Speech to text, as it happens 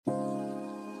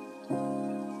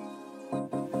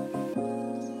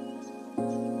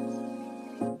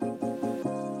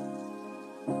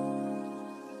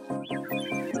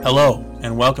Hello,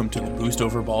 and welcome to the Boost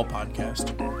Over Ball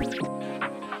podcast.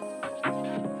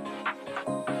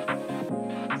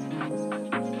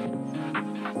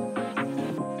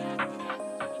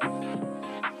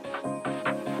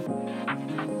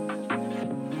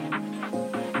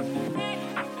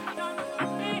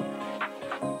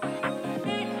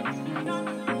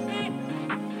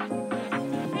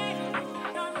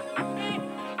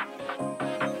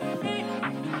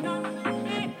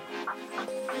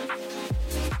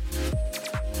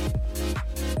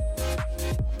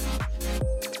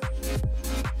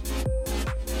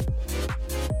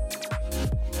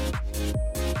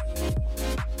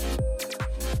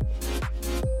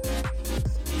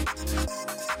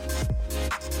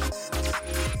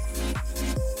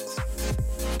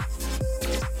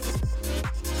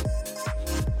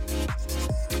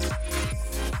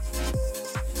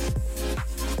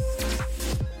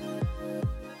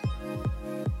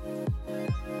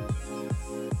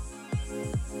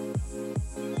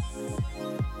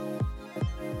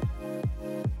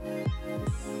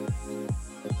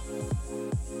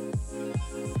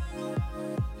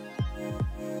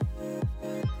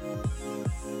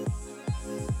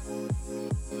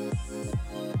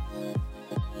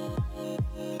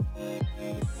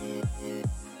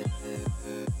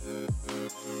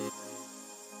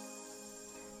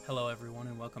 Hello, everyone,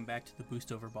 and welcome back to the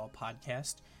Boost Over Ball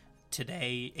podcast.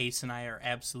 Today, Ace and I are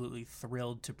absolutely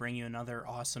thrilled to bring you another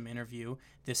awesome interview,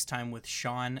 this time with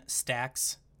Sean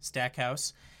Stax,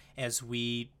 Stackhouse, as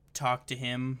we talk to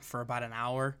him for about an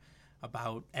hour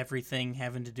about everything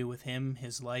having to do with him,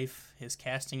 his life, his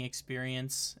casting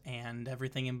experience, and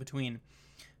everything in between.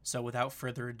 So without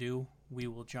further ado, we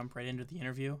will jump right into the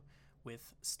interview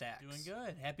with Stax. Doing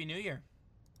good. Happy New Year.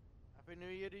 Happy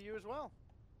New Year to you as well.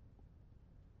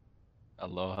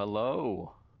 Hello,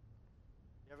 hello.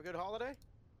 You have a good holiday?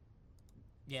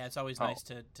 Yeah, it's always nice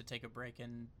to take a break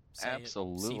and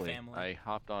see family. I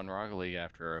hopped on Rocket League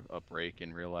after a break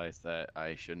and realized that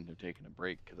I shouldn't have taken a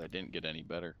break because I didn't get any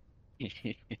better.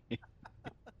 I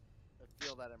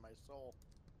feel that in my soul.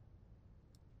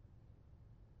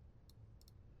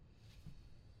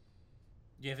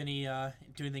 Do you have any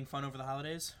do anything fun over the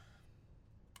holidays?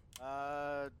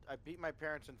 I beat my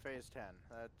parents in Phase 10.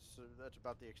 That's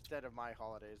about the extent of my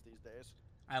holidays these days.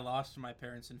 I lost my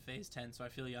parents in Phase 10, so I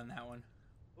feel you on that one.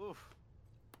 Oof.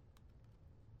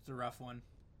 It's a rough one.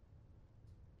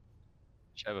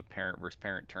 Should have a parent versus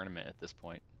parent tournament at this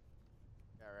point.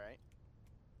 Yeah, right.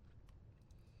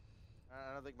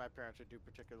 I don't think my parents would do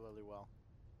particularly well.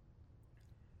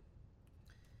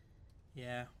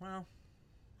 Yeah, well,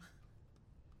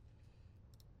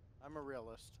 I'm a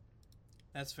realist.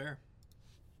 that's fair.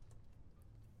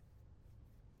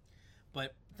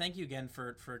 But thank you again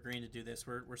for agreeing to do this.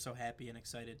 We're so happy and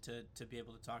excited to be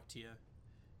able to talk to you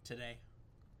today.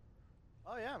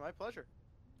 Oh yeah, my pleasure.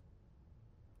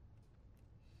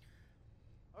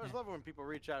 I always love it when people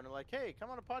reach out and are like, "Hey, come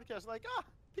on a podcast." Like,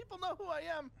 people know who I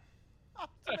am. Oh,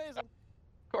 it's amazing.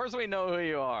 Of course we know who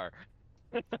you are.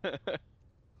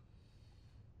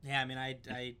 Yeah, I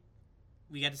mean,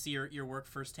 we got to see your work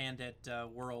firsthand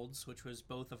at Worlds, which was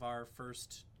both of our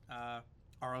first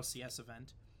RLCS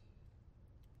event.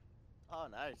 Oh,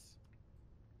 nice.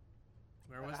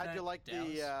 Where was How'd that? you like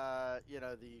Dallas?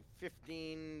 the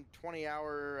 15,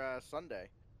 20-hour Sunday?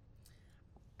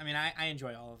 I mean, I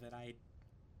enjoy all of it.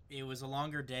 It was a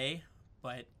longer day,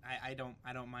 but I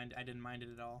don't mind. I didn't mind it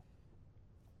at all.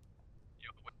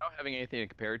 Without having anything to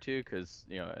compare it to, because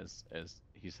as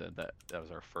he said, that was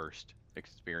our first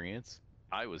experience.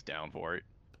 I was down for it.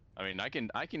 I mean, I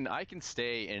can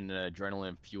stay in an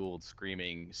adrenaline fueled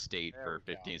screaming state for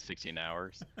 15, 16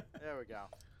 hours. There we go.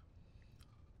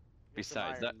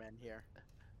 Besides that, men here.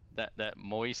 that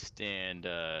moist and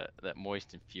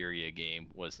Furia game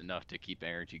was enough to keep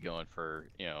energy going for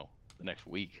the next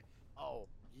week. Oh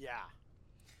yeah.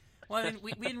 Well, I mean,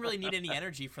 we didn't really need any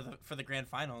energy for the grand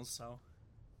finals, so.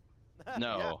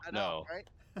 No, yeah, I know, no. Right?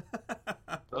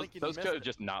 Those could have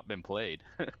just not been played.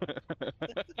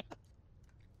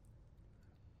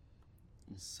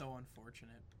 So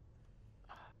unfortunate.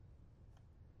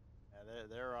 Yeah,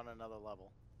 they're on another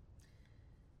level.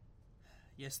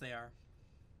 Yes, they are.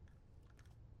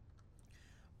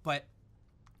 But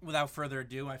without further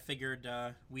ado, I figured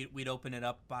we'd open it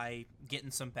up by getting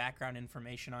some background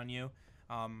information on you.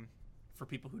 For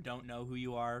people who don't know who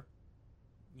you are,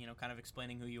 kind of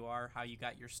explaining who you are, how you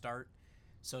got your start,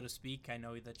 so to speak. I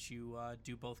know that you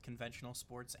do both conventional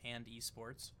sports and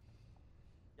esports.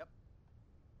 Yep.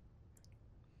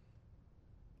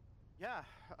 Yeah.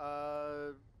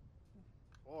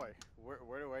 Boy,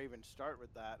 where do I even start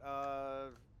with that? I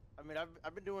mean,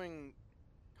 I've been doing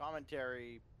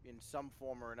commentary in some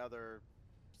form or another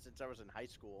since I was in high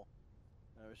school.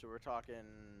 So we're talking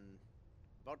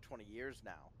about 20 years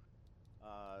now.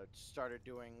 Started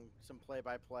doing some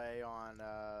play-by-play on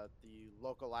the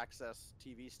local access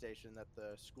TV station that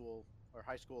the school or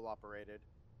high school operated.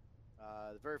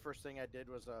 The very first thing I did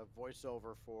was a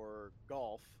voiceover for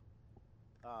golf,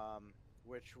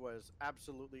 which was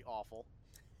absolutely awful.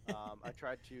 I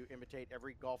tried to imitate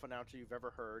every golf announcer you've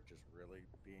ever heard, just really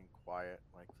being quiet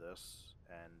like this.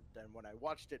 And then when I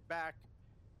watched it back,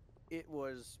 it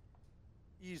was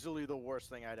easily the worst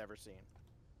thing I'd ever seen.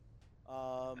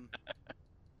 But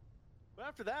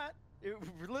after that, it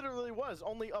literally was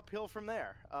only uphill from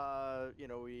there. I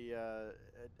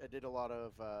did a lot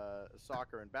of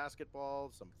soccer and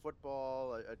basketball, some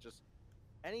football. I just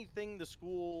anything the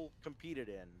school competed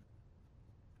in,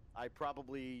 I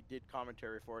probably did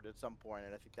commentary for it at some point,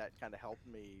 and I think that kind of helped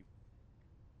me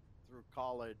through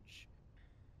college,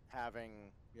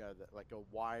 having like a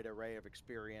wide array of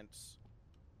experience.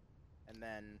 And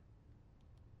then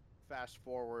fast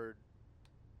forward,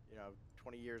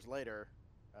 20 years later,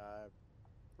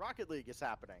 Rocket League is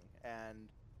happening, and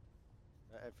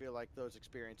I feel like those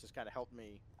experiences kind of helped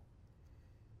me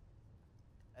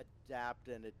adapt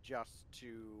and adjust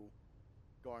to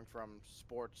going from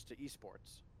sports to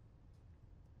esports.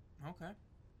 Okay.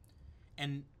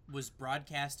 And was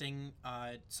broadcasting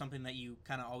something that you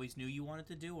kind of always knew you wanted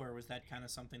to do, or was that kind of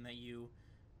something that you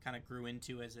kind of grew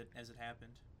into as it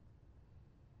happened?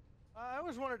 I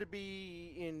always wanted to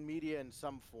be in media in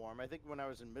some form. I think when I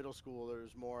was in middle school, there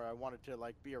was more. I wanted to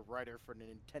be a writer for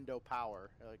Nintendo Power.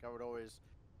 Like I would always,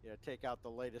 take out the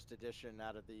latest edition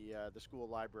out of the school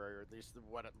library, or at least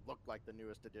what it looked like the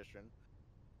newest edition.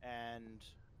 And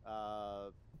I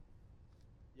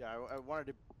wanted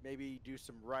to maybe do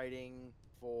some writing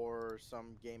for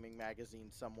some gaming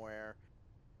magazine somewhere.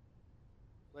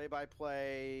 Play by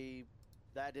play,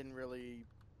 that didn't really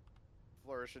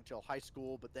flourish until high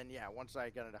school, but then once I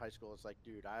got into high school, it's like,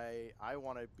 dude, I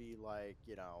want to be like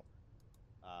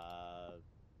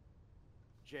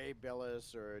Jay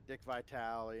Billis or Dick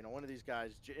Vitale, one of these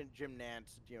guys, Jim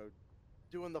Nance,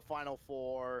 doing the Final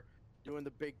Four, doing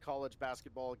the big college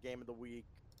basketball game of the week.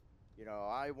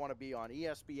 I want to be on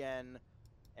ESPN,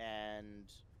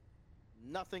 and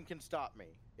nothing can stop me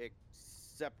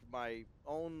except my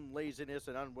own laziness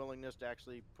and unwillingness to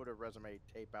actually put a resume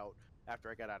tape out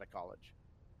after I got out of college.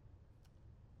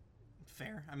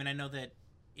 Fair. I mean, I know that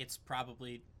it's got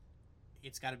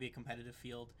to be a competitive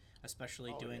field,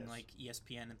 especially doing like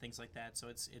ESPN and things like that. So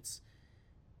it's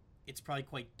probably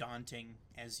quite daunting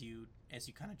as you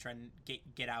kind of try and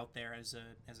get out there as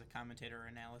a commentator or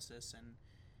analysis. And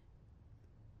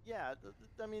yeah,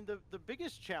 I mean the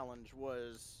biggest challenge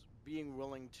was being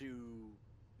willing to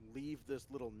leave this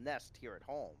little nest here at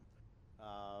home,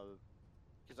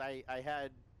 because I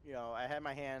had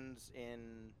my hands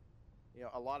in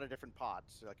a lot of different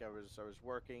pots. Like I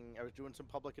was doing some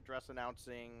public address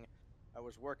announcing. I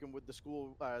was working with the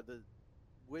school,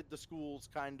 with the schools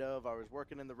kind of. I was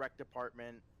working in the rec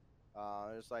department.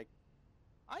 It's like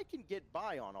I can get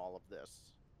by on all of this.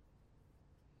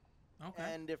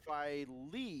 Okay. And if I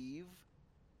leave,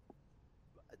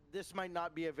 this might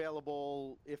not be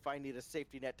available if I need a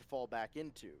safety net to fall back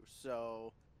into.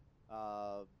 So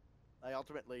I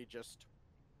ultimately just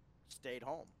stayed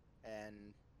home and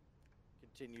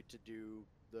continued to do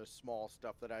the small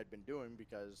stuff that I'd been doing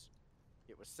because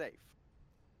it was safe.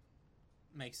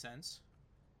 Makes sense.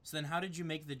 So then how did you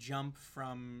make the jump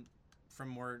from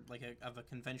more like of a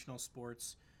conventional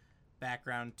sports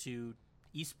background to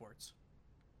esports?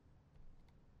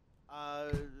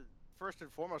 First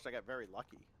and foremost, I got very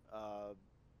lucky.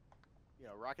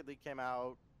 Rocket League came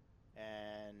out,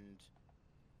 and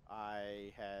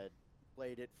I had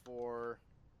played it for,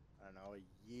 I don't know,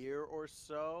 a year or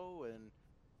so, and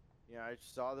I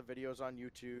saw the videos on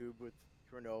YouTube with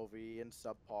Kronovi and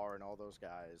Subpar and all those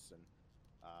guys, and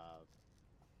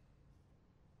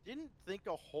didn't think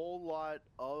a whole lot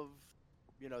of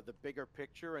the bigger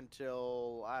picture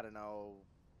until, I don't know,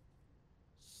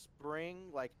 spring,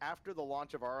 like after the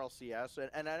launch of RLCS,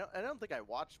 and I don't think I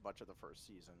watched much of the first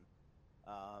season,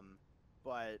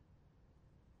 but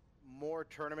more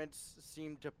tournaments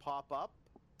seemed to pop up,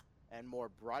 and more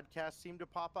broadcasts seemed to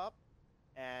pop up,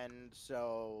 and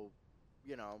so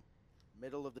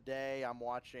middle of the day I'm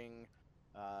watching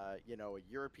a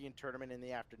European tournament in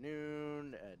the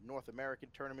afternoon, a North American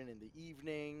tournament in the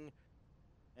evening,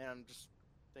 and I'm just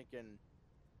thinking,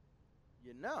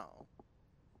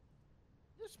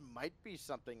 this might be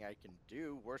something I can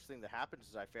do. Worst thing that happens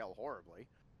is I fail horribly.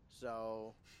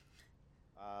 So,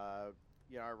 I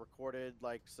recorded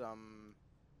like some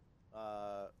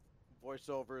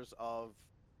voiceovers of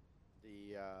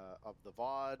the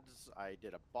VODs. I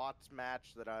did a bots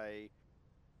match that I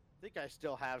think I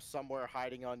still have somewhere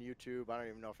hiding on YouTube. I don't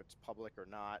even know if it's public or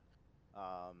not.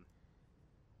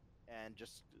 And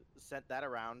just sent that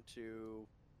around to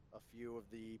a few of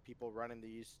the people running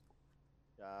these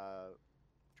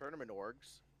tournament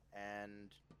orgs, and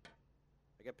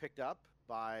I got picked up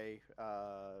by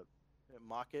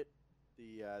Mocket,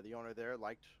 the owner there.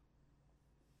 Liked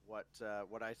what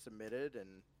I submitted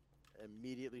and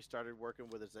immediately started working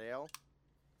with Azale,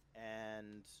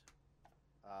 and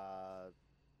I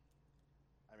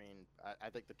mean, I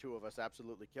think the two of us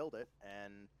absolutely killed it,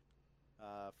 and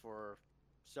for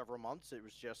several months it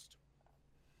was just,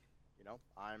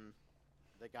 I'm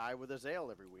the guy with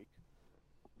Azale every week,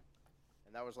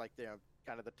 and that was like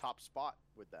kind of the top spot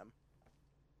with them.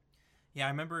 Yeah, I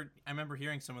remember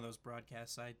hearing some of those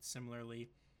broadcasts. I similarly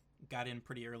got in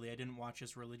pretty early. I didn't watch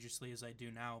as religiously as I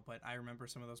do now, but I remember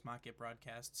some of those Mocket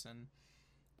broadcasts, and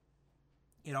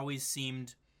it always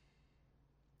seemed,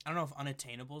 I don't know if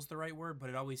unattainable is the right word, but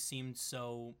it always seemed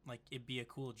so like it'd be a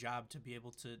cool job to be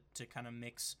able to kind of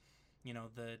mix,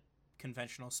 the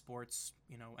conventional sports,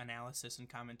 analysis and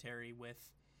commentary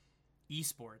with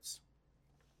esports.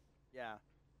 Yeah.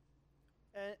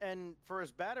 And for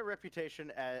as bad a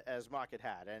reputation as Mocket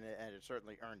had, and it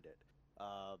certainly earned it,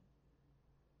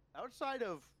 outside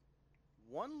of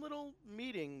one little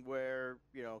meeting where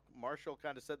Marshall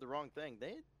kind of said the wrong thing,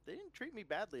 they didn't treat me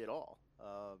badly at all.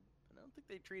 I don't think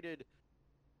they treated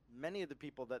many of the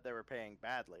people that they were paying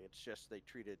badly. It's just they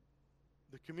treated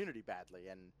the community badly,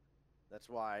 and that's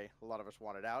why a lot of us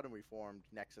wanted out, and we formed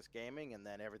Nexus Gaming, and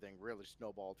then everything really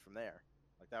snowballed from there.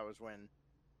 Like, that was when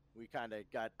we kind of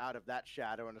got out of that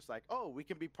shadow, and it's like, oh, we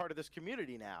can be part of this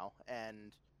community now,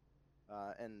 and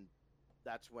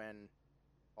that's when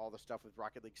all the stuff with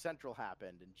Rocket League Central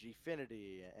happened, and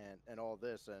Gfinity, and all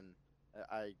this, and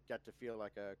I got to feel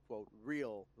like a, quote,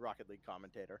 real Rocket League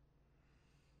commentator.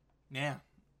 Yeah,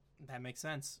 that makes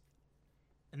sense.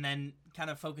 And then kind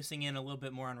of focusing in a little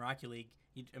bit more on Rocket League,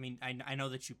 I know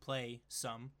that you play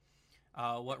some.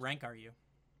 What rank are you?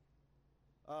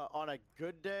 On a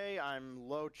good day, I'm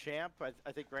low champ.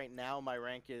 I think right now my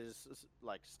rank is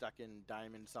like stuck in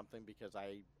diamond something because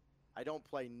I don't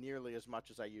play nearly as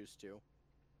much as I used to.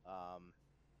 I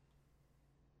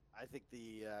think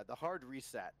the hard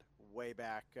reset way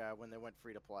back when they went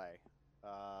free to play,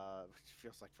 which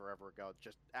feels like forever ago,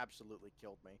 just absolutely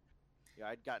killed me. Yeah,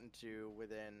 I'd gotten to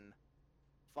within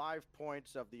 5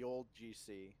 points of the old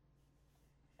GC,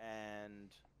 and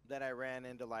then I ran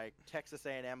into like Texas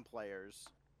A&M players,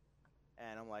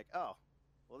 and I'm like, oh,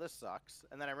 well, this sucks.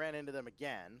 And then I ran into them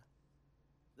again.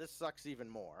 This sucks even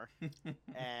more.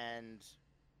 And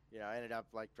I ended up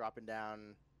like dropping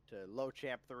down to low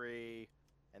champ 3,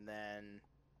 and then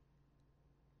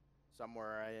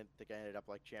somewhere I think I ended up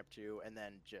like champ 2, and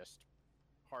then just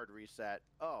hard reset.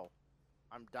 Oh,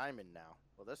 I'm diamond now.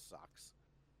 Well, this sucks.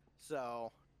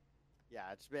 So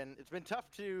yeah, it's been tough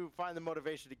to find the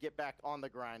motivation to get back on the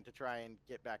grind to try and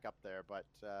get back up there, but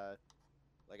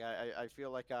like I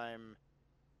feel like I'm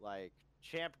like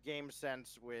champ game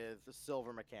sense with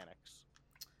silver mechanics.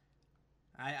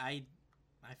 I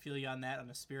feel you on that on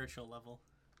a spiritual level.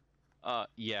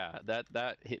 Yeah,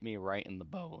 that hit me right in the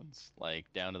bones, like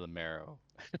down to the marrow.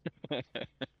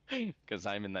 Because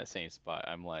I'm in that same spot.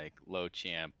 I'm like low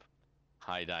champ,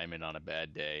 high diamond on a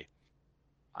bad day.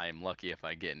 I'm lucky if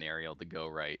I get an aerial to go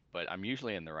right, but I'm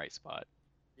usually in the right spot.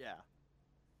 Yeah,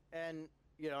 and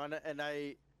and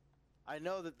I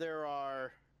know that there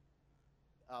are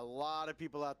a lot of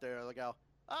people out there that go,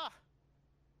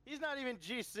 he's not even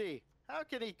GC. How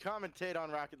can he commentate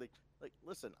on Rocket League? Like,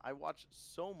 listen, I watch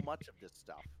so much of this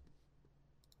stuff.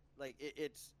 Like,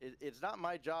 it's not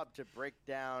my job to break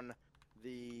down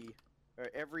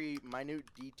every minute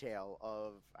detail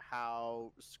of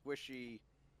how Squishy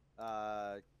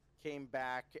came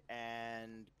back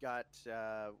and got,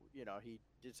 he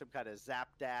did some kind of zap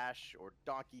dash or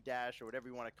donkey dash or whatever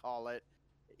you want to call it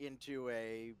into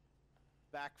a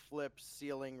backflip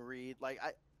ceiling read. Like,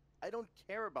 I don't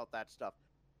care about that stuff.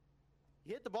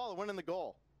 He hit the ball and went in the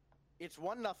goal. It's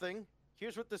 1-0.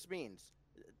 Here's what this means.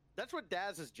 That's what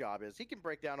Daz's job is. He can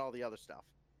break down all the other stuff.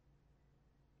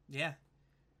 Yeah,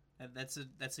 that's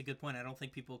a good point. I don't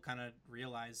think people kind of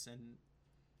realize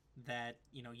that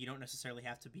you don't necessarily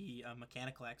have to be a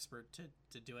mechanical expert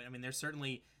to do it. I mean, there's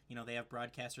certainly they have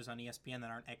broadcasters on ESPN that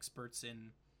aren't experts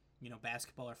in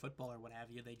basketball or football or what have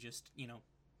you. They just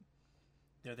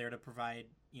they're there to provide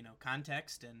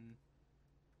context and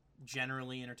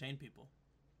generally entertain people.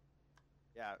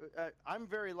 Yeah, I'm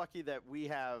very lucky that we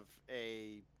have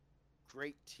a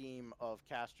great team of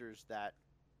casters that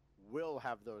will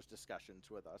have those discussions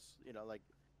with us.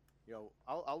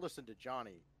 I'll listen to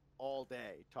Johnny all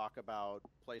day talk about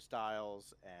play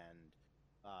styles and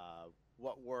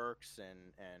what works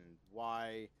and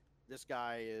why this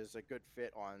guy is a good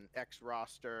fit on X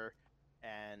roster,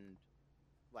 and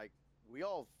like we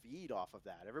all feed off of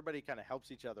that. Everybody kind of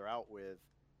helps each other out with,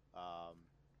 um,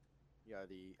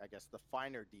 the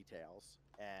finer details,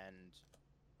 and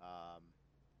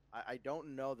I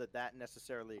don't know that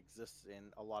necessarily exists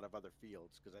in a lot of other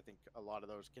fields, because I think a lot of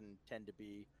those can tend to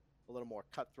be a little more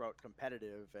cutthroat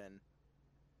competitive and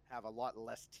have a lot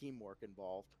less teamwork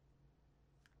involved.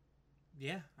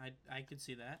 Yeah, I could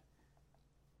see that.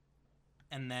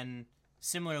 And then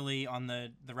similarly on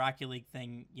the Rocket League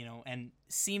thing, and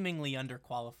seemingly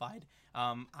underqualified.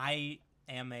 I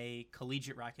am a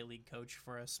collegiate Rocket League coach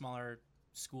for a smaller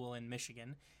school in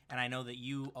Michigan, and I know that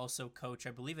you also coach.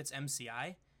 I believe it's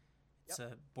MCI. It's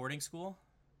a boarding school.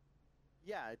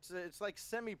 Yeah, it's like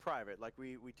semi-private. Like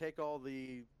we take all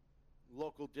the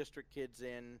local district kids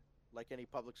in, like any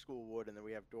public school would, and then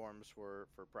we have dorms for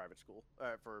private school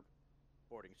for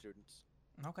boarding students.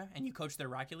 Okay, and you coach their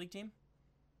Rocket League team?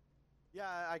 Yeah,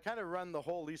 I kind of run the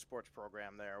whole esports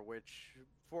program there, which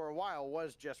for a while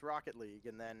was just Rocket League,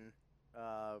 and then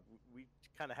we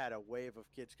kind of had a wave of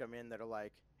kids come in that are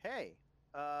like, "Hey,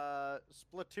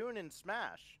 Splatoon and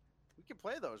Smash, we can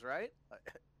play those, right?"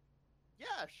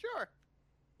 Yeah, sure.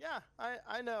 Yeah,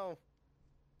 I know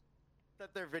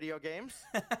that they're video games.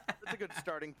 That's a good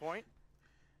starting point.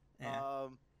 Yeah.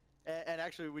 And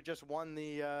actually, we just won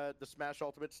the Smash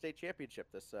Ultimate State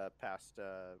Championship this past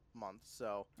month.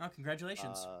 So, Oh,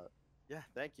 congratulations! Yeah,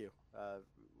 thank you.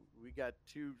 We got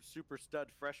 2 super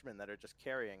stud freshmen that are just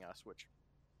carrying us, which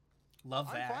Love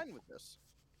I'm that. fine with this.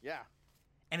 Yeah,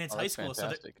 And it's high school,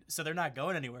 so they're not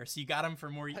going anywhere. So you got them for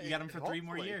more. You got them for 3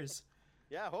 more years.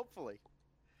 Yeah, hopefully.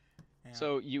 Yeah.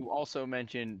 So you also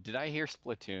mentioned, did I hear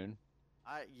Splatoon?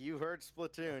 You heard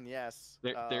Splatoon, yes.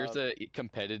 There's a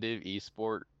competitive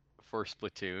esport for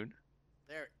Splatoon.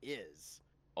 There is.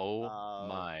 Oh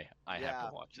my! I have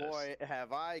to watch this. Boy,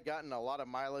 have I gotten a lot of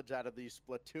mileage out of the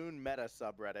Splatoon meta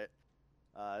subreddit.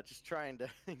 Just trying to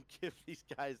give these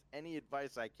guys any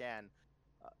advice I can.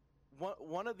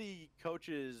 One of the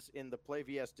coaches in the Play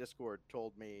VS Discord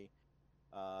told me,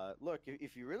 look,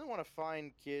 if you really want to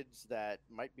find kids that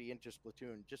might be into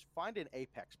Splatoon, just find an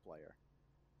Apex player.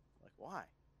 I'm like, why?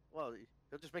 Well,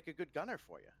 they'll just make a good gunner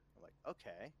for you. I'm like,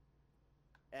 okay.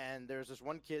 And there's this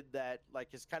one kid that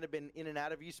has kind of been in and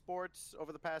out of esports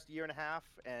over the past year and a half,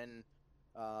 and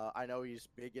I know he's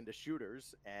big into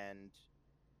shooters. And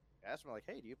I asked him, like,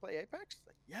 hey, do you play Apex?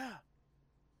 Like, yeah.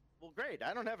 Well, great.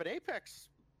 I don't have an Apex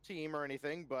team or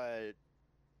anything, but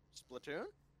Splatoon.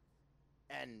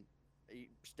 And he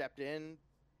stepped in,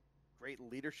 great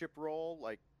leadership role,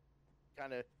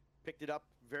 kind of picked it up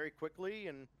very quickly.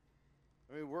 And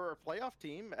I mean, we're a playoff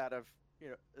team out of,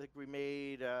 I think we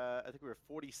made, I think we were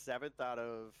 47th out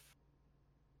of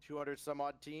 200 some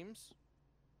odd teams.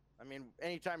 I mean,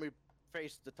 anytime we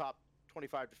faced the top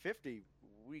 25 to 50,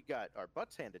 we got our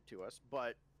butts handed to us,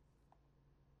 but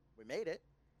we made it.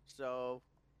 So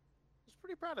I was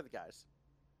pretty proud of the guys.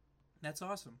 That's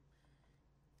awesome.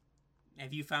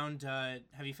 Have you found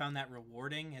that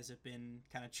rewarding? Has it been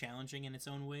kind of challenging in its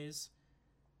own ways?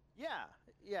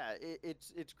 Yeah,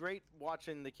 it's great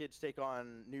watching the kids take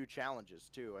on new challenges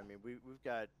too. I mean, we've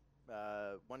got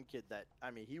one kid that,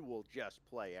 I mean, he will just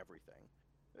play everything.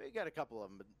 We got a couple of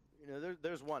them, but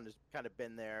there's one that's kind of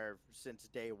been there since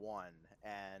day one,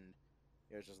 and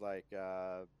it was just like,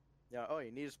 oh,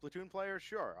 you need a Splatoon player?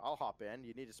 Sure, I'll hop in.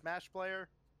 You need a Smash player?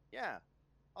 Yeah,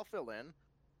 I'll fill in.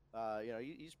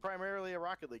 He's primarily a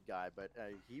Rocket League guy, but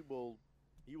he will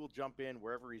jump in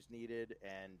wherever he's needed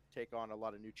and take on a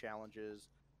lot of new challenges.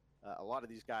 A lot of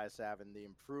these guys having the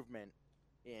improvement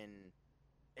in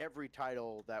every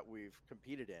title that we've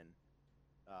competed in,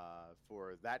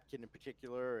 for that kid in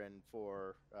particular, and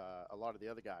for a lot of the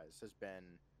other guys, has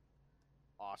been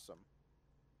awesome.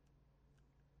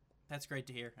 That's great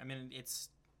to hear. I mean,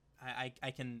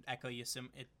 I can echo you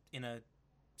in a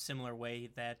similar way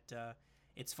that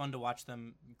it's fun to watch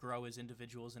them grow as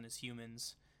individuals and as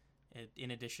humans,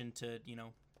 in addition to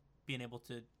being able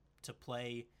to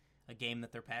play a game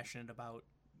that they're passionate about,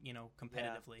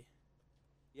 competitively.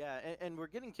 Yeah, and we're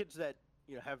getting kids that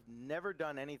have never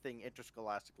done anything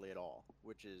interscholastically at all,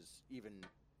 which is even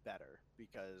better,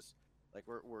 because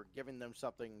we're giving them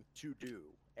something to do.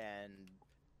 And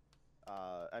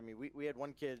I mean, we had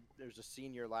one kid, there's a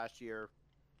senior last year.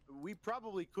 We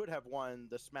probably could have won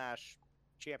the Smash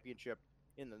championship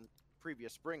in the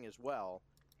previous spring as well,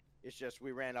 It's just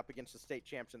we ran up against the state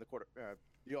champs in the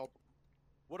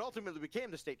what ultimately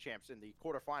became the state champs in the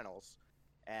quarterfinals,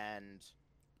 and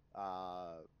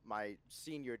my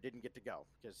senior didn't get to go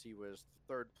because he was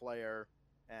the third player,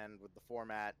 and with the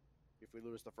format, if we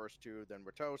lose the first two, then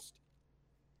we're toast.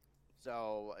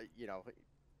 So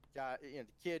the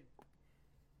kid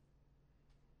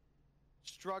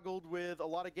struggled with a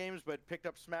lot of games, but picked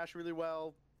up Smash really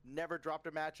well. Never dropped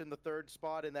a match in the third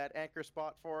spot in that anchor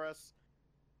spot for us,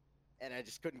 and I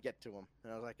just couldn't get to him.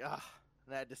 And I was like, ah.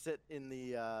 And I had to sit in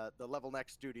the level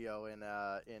next studio in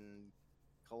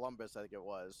Columbus, I think it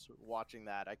was, watching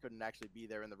that. I couldn't actually be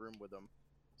there in the room with him,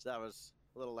 so that was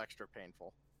a little extra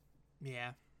painful.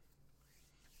 Yeah.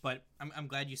 But I'm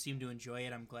glad you seem to enjoy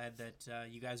it. I'm glad that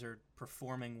you guys are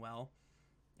performing well,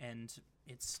 and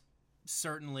it's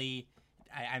certainly,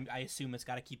 I assume it's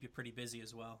got to keep you pretty busy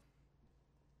as well.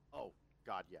 Oh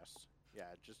God, yes, yeah.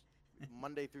 Just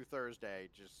Monday through Thursday,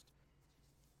 just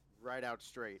right out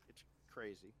straight. It's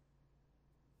crazy.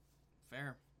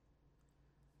 Fair.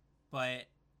 But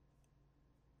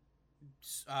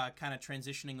kind of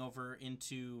transitioning over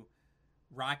into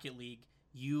Rocket League,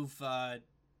 you've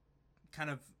kind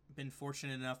of been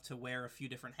fortunate enough to wear a few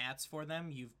different hats for them.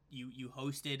 You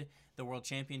hosted the World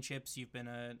Championships. You've been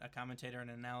a commentator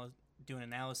and doing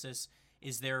analysis.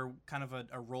 Is there kind of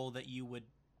a role that you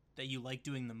like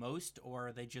doing the most, or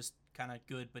are they just kind of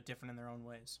good but different in their own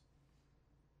ways?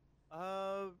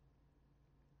 I've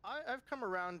come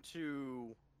around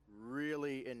to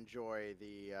really enjoy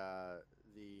the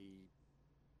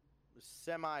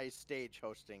semi-stage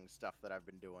hosting stuff that I've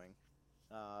been doing.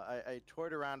 I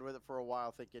toyed around with it for a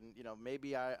while, thinking,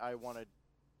 maybe I want to,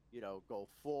 go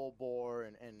full bore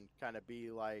and kind of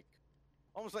be like,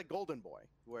 almost like Golden Boy,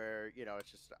 where,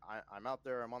 it's just, I'm out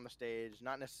there, I'm on the stage,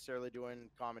 not necessarily doing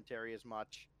commentary as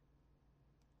much,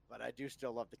 but I do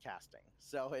still love the casting.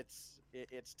 So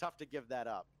it's tough to give that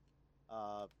up.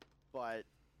 But,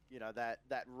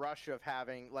 that rush of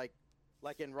having, like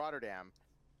in Rotterdam,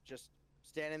 just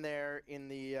standing there in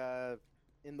the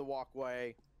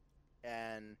walkway,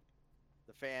 and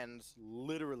the fans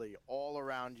literally all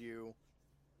around you.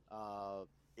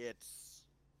 It's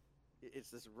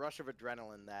this rush of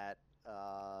adrenaline that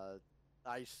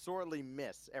I sorely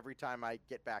miss every time I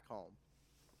get back home.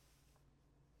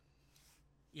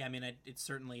 Yeah, I mean, it's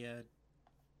certainly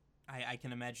I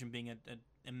can imagine being an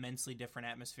immensely different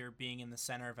atmosphere, being in the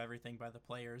center of everything by the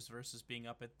players versus being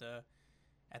up at the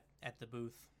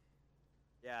booth.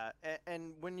 Yeah,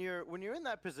 and when you're in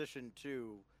that position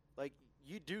too, like,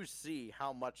 you do see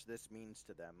how much this means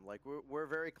to them. Like, we're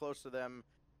very close to them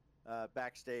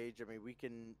backstage. I mean, we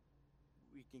can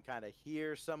kind of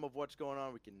hear some of what's going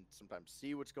on. We can sometimes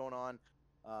see what's going on.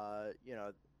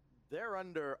 They're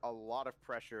under a lot of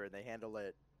pressure, and they handle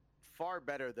it far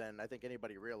better than I think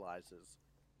anybody realizes,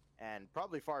 and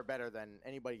probably far better than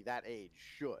anybody that age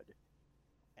should.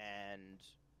 And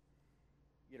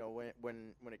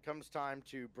when it comes time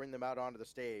to bring them out onto the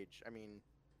stage, I mean,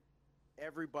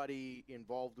 everybody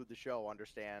involved with the show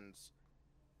understands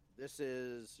this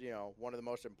is, one of the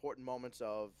most important moments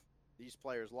of these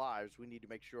players' lives. We need to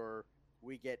make sure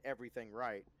we get everything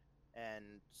right. And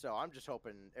so I'm just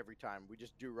hoping every time we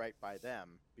just do right by them,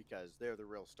 because they're the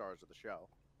real stars of the show.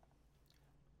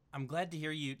 I'm glad to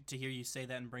hear you say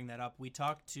that and bring that up. We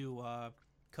talked to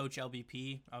Coach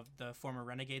LBP, of the former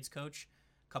Renegades coach,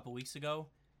 a couple weeks ago,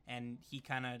 and he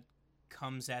kind of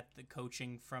comes at the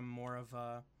coaching from more of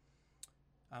a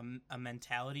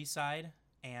mentality side,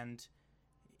 and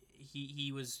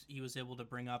he was able to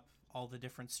bring up all the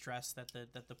different stress that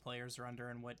the players are under,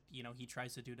 and what he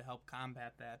tries to do to help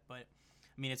combat that. But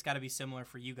I mean, it's got to be similar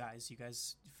for you guys. You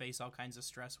guys face all kinds of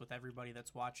stress with everybody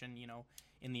that's watching,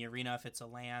 in the arena. If it's a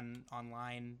LAN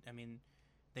online, I mean,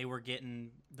 they were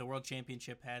getting, the World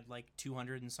Championship had like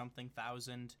 200 and something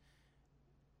thousand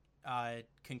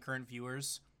concurrent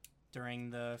viewers during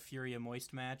the Furia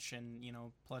Moist match, and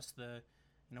plus the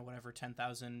whatever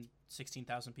 10,000,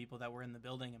 16,000 people that were in the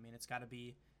building. I mean, it's got to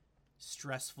be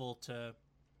stressful to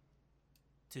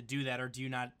do that. Or do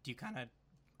you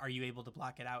are you able to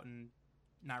block it out and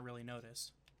not really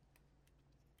notice?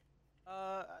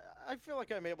 I feel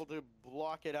like I'm able to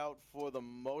block it out for the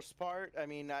most part. I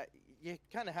mean, you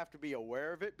kind of have to be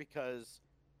aware of it, because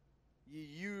you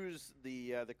use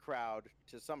the crowd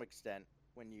to some extent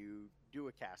when you do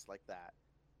a cast like that.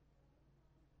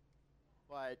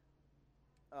 But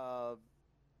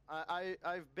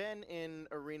I've been in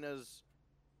arenas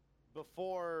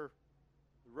before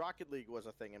Rocket League was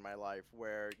a thing in my life,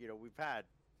 where we've had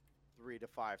 3,000 to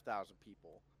 5,000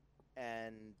 people,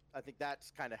 and I think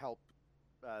that's kind of helped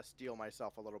steel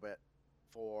myself a little bit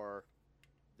for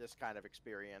this kind of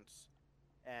experience,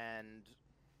 and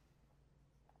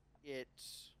it,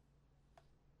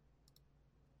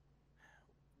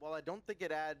 while I don't think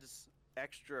it adds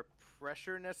extra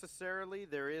pressure necessarily,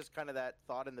 there is kind of that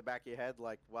thought in the back of your head,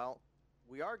 like, well,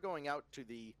 we are going out to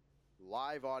the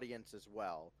live audience as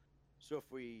well. So if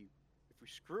we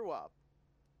screw up,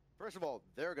 first of all,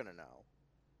 they're gonna know,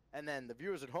 and then the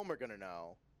viewers at home are gonna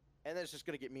know, and then it's just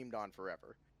gonna get memed on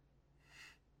forever.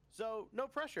 So no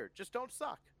pressure, just don't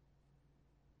suck.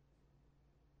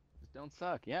 Just don't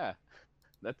suck. Yeah,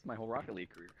 that's my whole Rocket League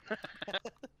career.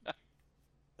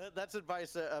 That's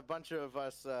advice a bunch of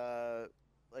us,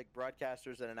 like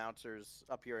broadcasters and announcers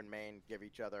up here in Maine, give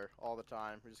each other all the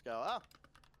time. We just go, oh,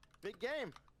 big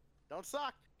game, don't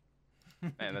suck.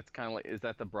 Man, that's kind of like, is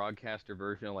that the broadcaster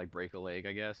version of like break a leg?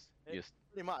 I guess. Just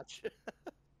Pretty much.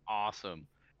 awesome.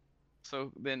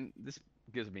 So then this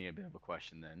gives me a bit of a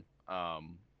question then.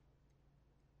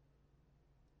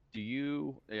 Do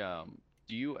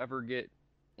you ever get,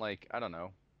 like, I don't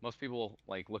know, most people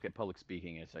like look at public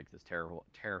speaking as like this terrible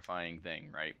terrifying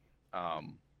thing, right?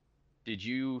 Did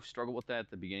you struggle with that at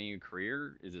the beginning of your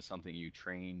career? Is it something you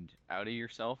trained out of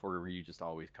yourself, or were you just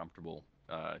always comfortable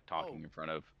talking in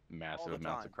front of massive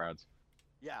amounts of crowds?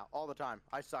 Yeah, all the time.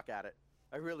 I suck at it.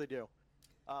 I really do.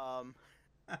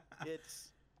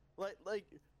 It's like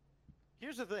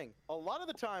here's the thing. A lot of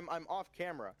the time I'm off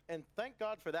camera, and thank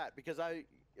God for that, because I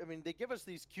mean, they give us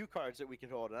these cue cards that we can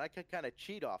hold, and I can kind of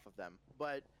cheat off of them.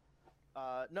 But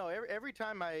no, every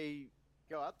time I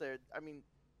go out there, I mean,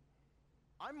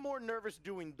 I'm more nervous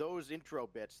doing those intro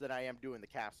bits than I am doing the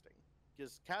casting,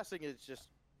 because casting is just,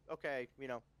 okay, you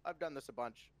know, I've done this a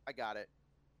bunch, I got it,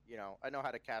 you know, I know how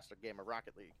to cast a game of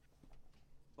Rocket League.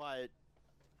 But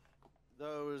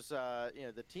those, you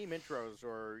know, the team intros,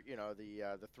 or you know,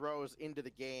 the throws into the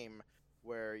game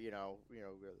where you know,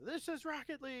 this is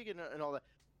Rocket League and all that.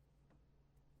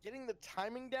 Getting the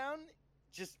timing down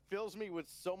just fills me with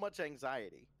so much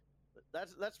anxiety.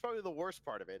 That's probably the worst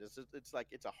part of it. It's like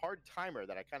it's a hard timer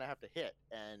that I kind of have to hit,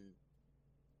 and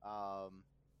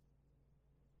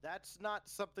that's not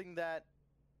something that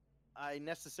I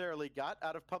necessarily got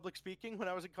out of public speaking when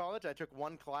I was in college. I took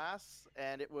one class,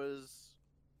 and it was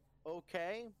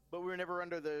okay, but we were never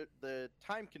under the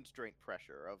time constraint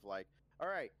pressure of like, all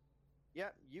right, yeah,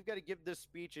 you've got to give this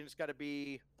speech, and it's got to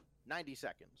be 90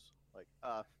 seconds. Like,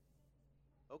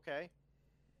 okay,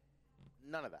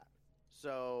 none of that.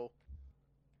 So,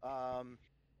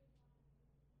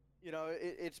 you know,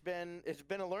 it's been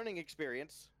a learning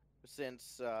experience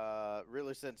since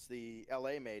really since the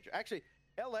LA major. Actually,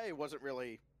 LA wasn't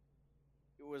really.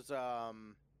 It was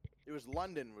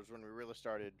London was when we really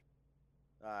started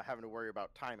having to worry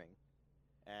about timing,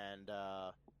 and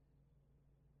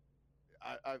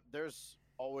there's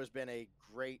always been a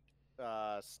great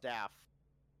staff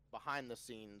behind the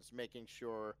scenes, making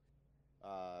sure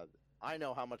I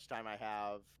know how much time I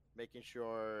have, making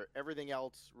sure everything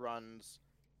else runs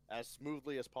as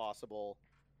smoothly as possible.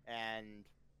 And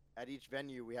at each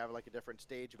venue, we have like a different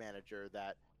stage manager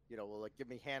that, you know, will like give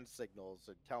me hand signals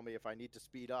and tell me if I need to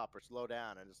speed up or slow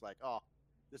down. And it's like, oh,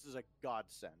 this is a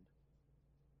godsend.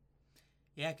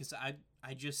 Yeah, because I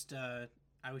just I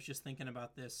was just thinking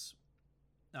about this.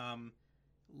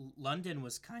 London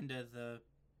was kind of the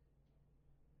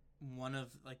one of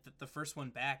like the first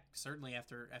one back, certainly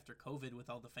after COVID,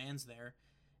 with all the fans there,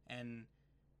 and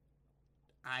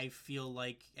I feel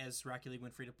like as Rocket League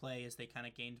went free to play, as they kind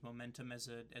of gained momentum as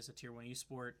a tier 1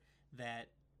 esport, that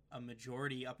a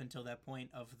majority up until that point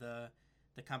of the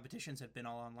competitions have been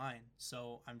all online.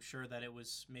 So I'm sure that it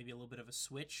was maybe a little bit of a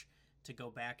switch to go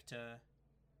back to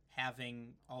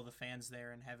having all the fans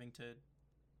there and having to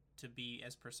be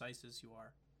as precise as you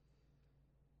are.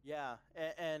 Yeah,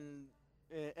 and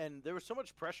there was so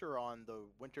much pressure on the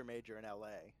winter major in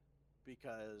LA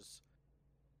because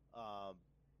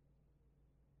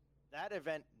that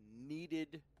event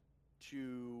needed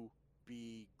to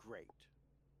be great,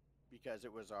 because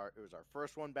it was our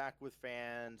first one back with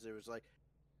fans. It was like,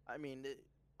 I mean,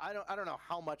 I don't know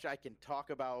how much I can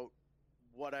talk about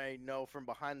what I know from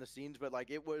behind the scenes, but like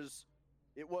it was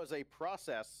a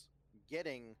process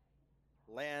getting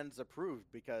lands approved,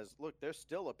 because look, there's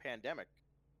still a pandemic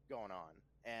going on,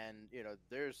 and you know,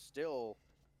 there's still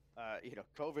you know,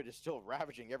 COVID is still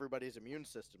ravaging everybody's immune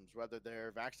systems, whether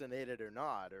they're vaccinated or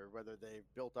not, or whether they've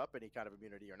built up any kind of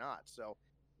immunity or not. So,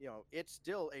 you know, it's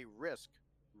still a risk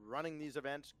running these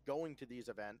events, going to these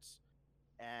events,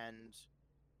 and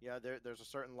you know, there's a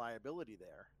certain liability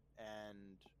there.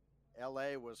 And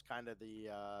LA was kind of the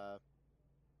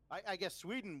I guess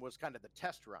Sweden was kind of the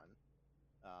test run,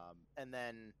 and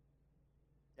then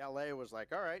LA was like,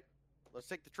 all right, let's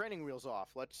take the training wheels off.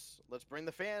 Let's bring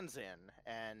the fans in,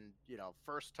 and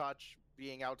first touch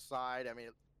being outside. I mean,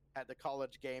 it had the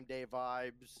college game day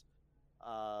vibes.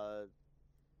 Uh,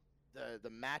 the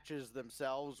matches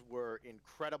themselves were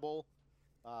incredible.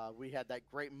 We had that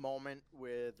great moment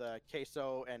with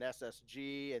Queso and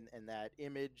SSG, and that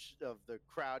image of the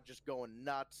crowd just going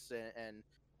nuts, and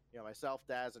myself,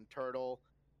 Daz, and Turtle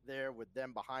there with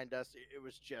them behind us. It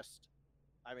was just,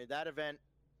 I mean, that event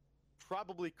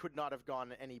probably could not have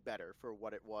gone any better for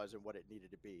what it was and what it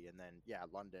needed to be. And then, yeah,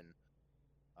 London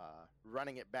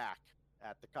running it back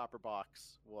at the Copper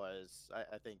Box was,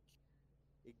 I think,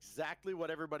 exactly what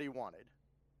everybody wanted.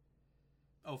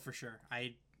 Oh, for sure.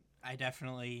 I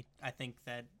definitely, I think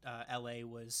that LA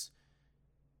was,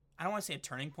 I don't want to say a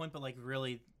turning point, but like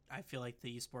really, I feel like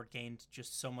the esport gained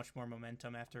just so much more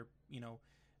momentum after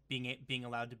being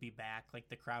allowed to be back. Like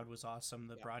the crowd was awesome,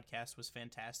 the broadcast was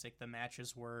fantastic, the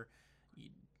matches were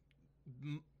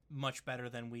much better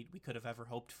than we could have ever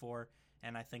hoped for,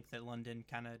 and I think that London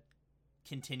kind of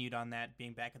continued on that,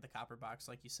 being back at the Copper Box,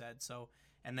 like you said. So,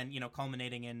 and then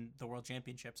culminating in the World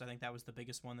Championships, I think that was the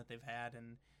biggest one that they've had,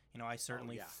 and I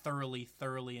certainly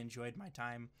thoroughly enjoyed my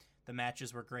time. The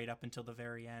matches were great up until the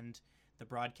very end. The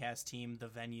broadcast team, the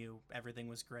venue, everything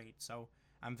was great. So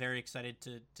I'm very excited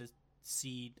to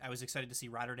see. I was excited to see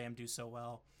Rotterdam do so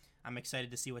well. I'm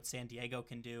excited to see what San Diego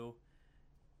can do.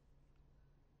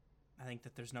 I think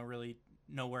that there's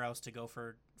nowhere else to go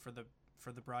for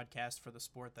the broadcast, for the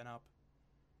sport than up.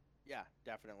 Yeah,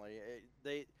 definitely.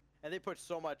 They put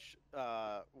so much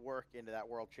work into that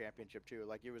World Championship too.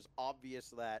 Like, it was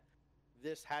obvious that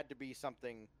this had to be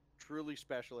something truly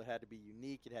special. It had to be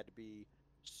unique. It had to be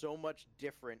so much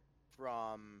different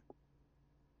from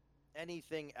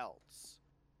anything else.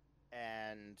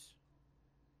 And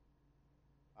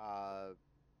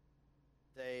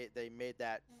they made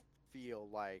that feel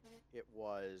like it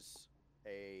was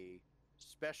a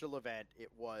special event.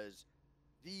 It was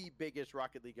the biggest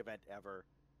Rocket League event ever,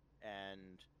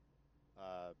 and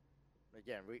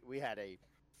again, we had a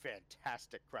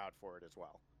fantastic crowd for it as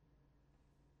well.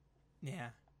 Yeah,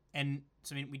 and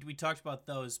so I mean, we talked about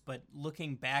those, but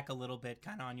looking back a little bit,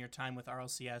 kind of on your time with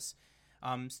RLCS,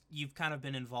 you've kind of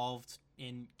been involved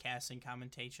in casting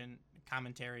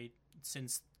commentary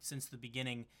since the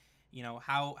beginning.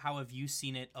 How have you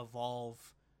seen it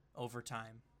evolve over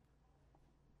time?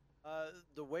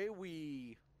 The way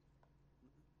we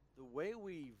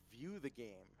view the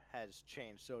game has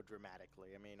changed so dramatically.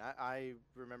 I mean, I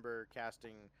remember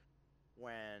casting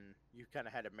when you kind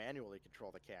of had to manually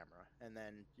control the camera, and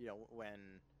then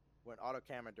when auto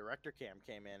cam and director cam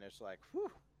came in, it's like,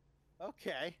 whew,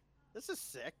 okay, this is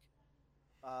sick.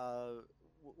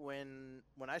 When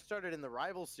I started in the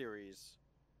Rival series,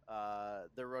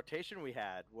 the rotation we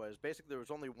had was basically there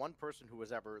was only one person who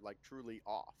was ever like truly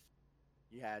off.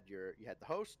 You had the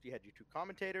host, you had your two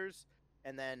commentators,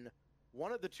 and then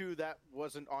one of the two that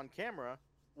wasn't on camera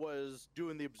was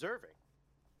doing the observing.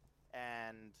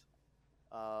 And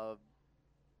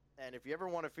if you ever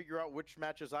want to figure out which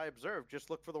matches I observed, just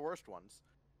look for the worst ones.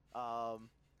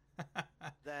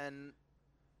 Then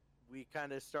we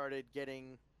kind of started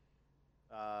getting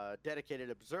dedicated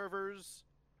observers,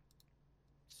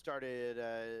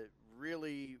 started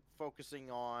really focusing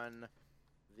on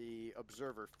the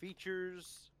observer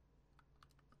features,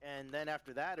 and then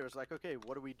after that it was like, okay,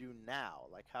 what do we do now?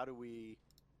 Like, how do we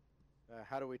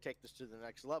take this to the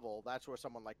next level? That's where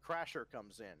someone like Crasher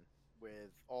comes in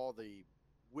with all the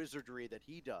wizardry that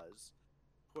he does,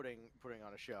 putting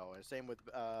on a show. And same with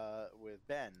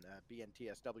Ben,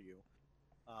 BNTSW,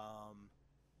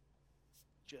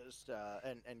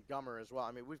 and Gummer as well.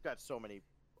 I mean, we've got so many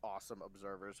awesome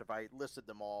observers. If I listed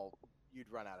them all, you'd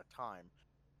run out of time.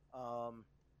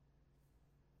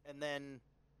 And then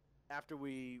after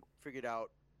we figured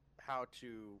out how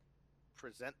to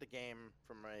present the game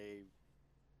from a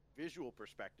visual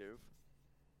perspective,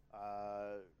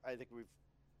 I think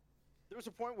there was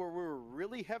a point where we were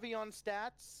really heavy on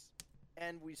stats,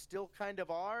 and we still kind of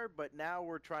are, but now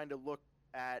we're trying to look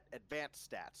at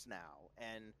advanced stats now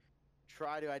and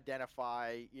try to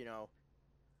identify,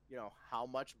 how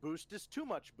much boost is too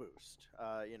much boost.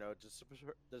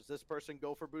 Does this person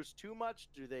go for boost too much?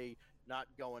 Do they not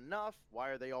go enough? Why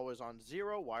are they always on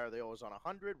 0? Why are they always on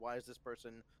 100? Why is this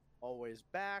person always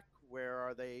back? Where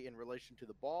are they in relation to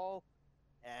the ball?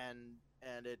 And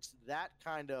it's that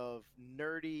kind of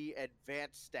nerdy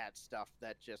advanced stat stuff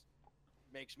that just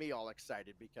makes me all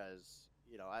excited, because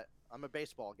I'm a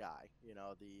baseball guy.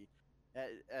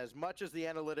 As much as the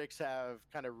analytics have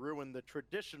kind of ruined the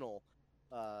traditional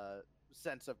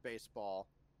sense of baseball,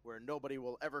 where nobody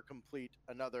will ever complete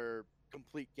another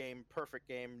complete game, perfect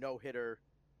game, no hitter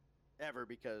ever,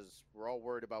 because we're all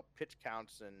worried about pitch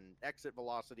counts and exit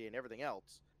velocity and everything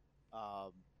else.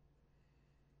 Um,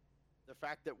 the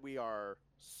fact that we are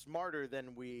smarter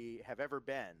than we have ever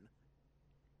been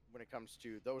when it comes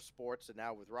to those sports, and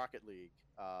now with Rocket League,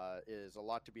 is a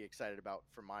lot to be excited about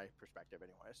from my perspective,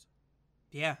 anyways.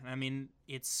 Yeah, I mean,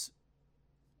 it's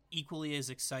equally as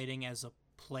exciting as a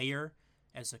player,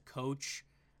 as a coach,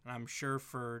 and I'm sure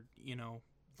for,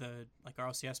 the like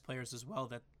RLCS players as well,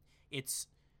 that it's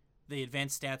the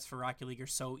advanced stats for Rocket League are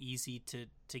so easy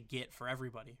to get for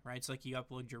everybody, right? It's like you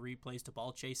upload your replays to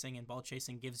ball chasing, and ball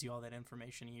chasing gives you all that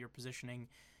information, your positioning,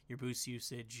 your boost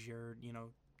usage, your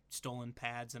stolen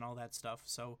pads, and all that stuff.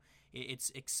 So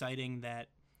it's exciting that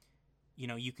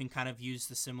you can kind of use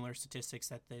the similar statistics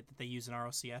that they use in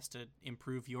RLCS to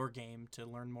improve your game, to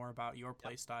learn more about your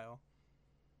play style.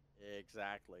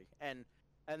 Exactly, and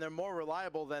they're more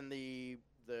reliable than the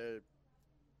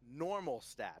normal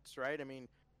stats, right? I mean,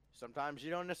 sometimes you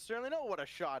don't necessarily know what a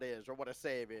shot is or what a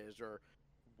save is or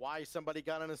why somebody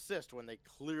got an assist when they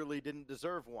clearly didn't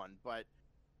deserve one. But,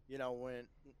 when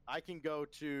I can go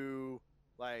to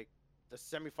like the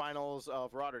semifinals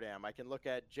of Rotterdam, I can look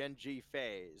at Gen G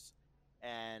phase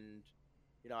and,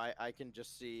 I can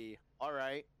just see, all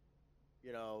right,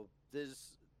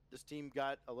 this team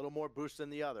got a little more boost than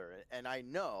the other, and I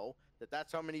know that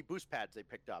that's how many boost pads they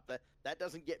picked up. That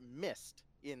doesn't get missed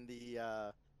in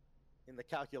the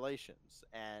calculations,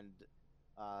 and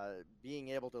being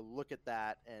able to look at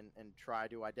that and try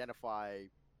to identify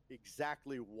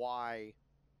exactly why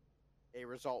a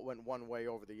result went one way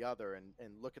over the other,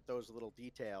 and look at those little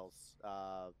details.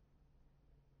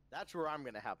 That's where I'm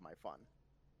going to have my fun.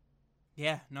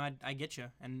 Yeah, no, I get you.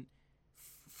 And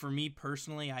for me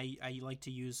personally, I like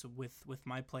to use with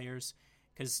my players,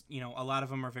 because a lot of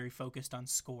them are very focused on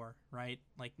score, right?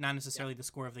 Like not necessarily the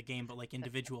score of the game, but like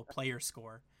individual player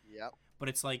score. Yep. But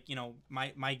it's like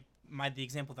the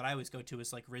example that I always go to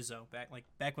is like Rizzo.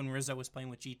 Back when Rizzo was playing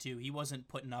with G2, he wasn't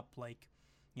putting up like,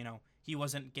 he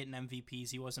wasn't getting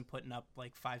MVPs. He wasn't putting up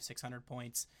like 500-600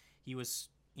 points. He was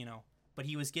but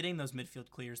he was getting those midfield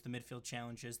clears, the midfield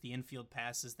challenges, the infield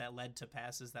passes that led to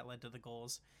the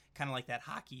goals, kind of like that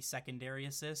hockey secondary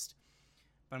assist.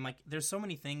 But I'm like, there's so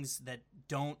many things that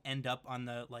don't end up on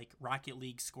the like Rocket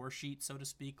League score sheet, so to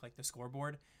speak, like the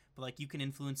scoreboard, but like you can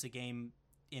influence a game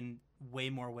in way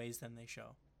more ways than they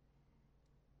show.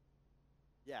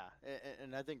 Yeah,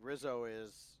 and I think Rizzo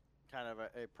is kind of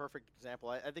a perfect example.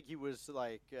 I think he was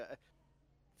like,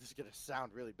 this is going to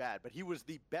sound really bad, but he was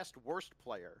the best worst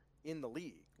player in the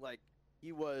league. Like,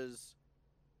 he was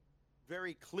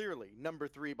very clearly number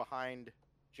 3 behind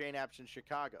JNAPS in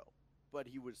Chicago, but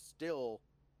he would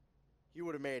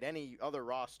have made any other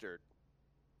roster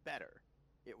better.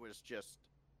 It was just,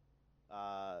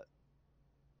 I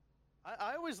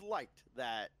always liked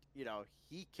that,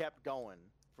 he kept going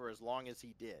for as long as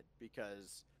he did,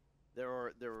 because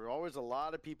there were always a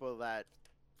lot of people that,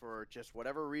 for just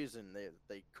whatever reason,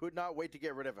 they could not wait to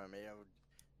get rid of him.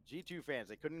 G2 fans,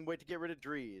 they couldn't wait to get rid of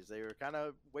Dries. They were kind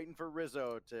of waiting for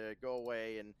Rizzo to go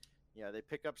away, and they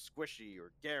pick up Squishy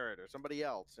or Garrett or somebody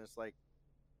else. And it's like,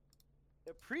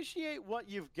 appreciate what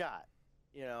you've got,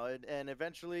 and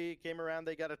eventually came around,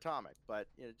 they got Atomic, but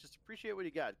just appreciate what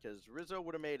you got, because Rizzo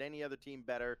would have made any other team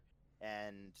better,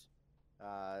 and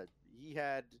he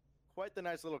had quite the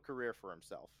nice little career for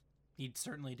himself. He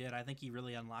certainly did. I think he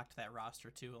really unlocked that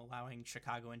roster too, allowing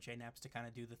Chicago and JNAPS to kind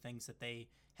of do the things that they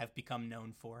have become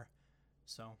known for.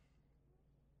 So,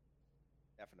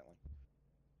 definitely.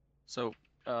 So,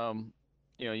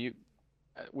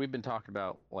 we've been talking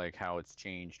about like how it's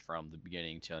changed from the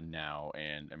beginning to now,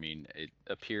 and I mean, it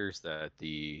appears that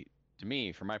to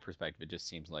me, from my perspective, it just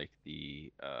seems like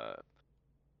the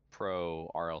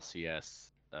pro RLCS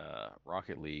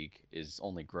Rocket League is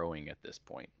only growing at this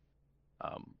point.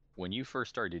 When you first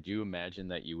started, did you imagine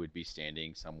that you would be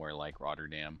standing somewhere like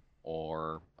Rotterdam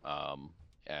or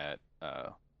at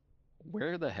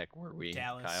where the heck were we?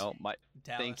 Dallas. Kyle, Dallas.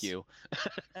 Thank you.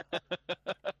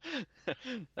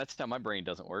 That's how my brain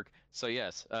doesn't work. So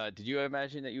yes, did you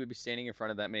imagine that you would be standing in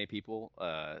front of that many people,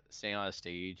 staying on a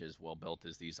stage as well built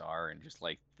as these are, and just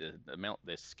like the amount,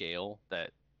 the scale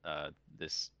that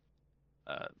this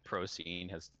pro scene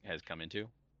has come into?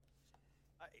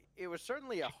 It was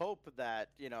certainly a hope that,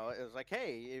 it was like,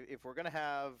 hey, if we're going to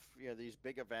have, these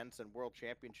big events and world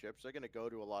championships, they're going to go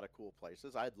to a lot of cool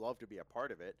places. I'd love to be a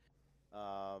part of it.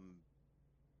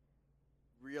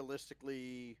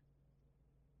 Realistically,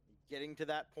 getting to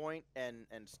that point and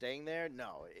staying there,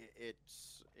 no,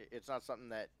 it's not something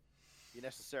that you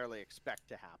necessarily expect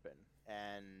to happen.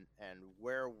 and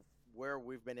where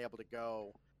we've been able to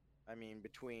go. I mean,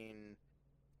 between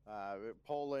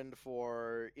Poland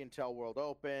for Intel World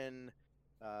Open,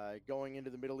 going into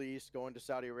the Middle East, going to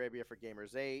Saudi Arabia for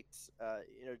Gamers 8,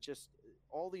 just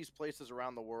all these places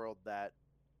around the world that,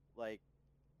 like,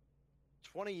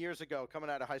 20 years ago, coming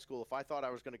out of high school, if I thought I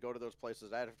was going to go to those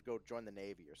places, I'd have to go join the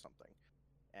Navy or something.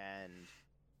 And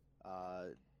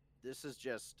this has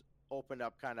just opened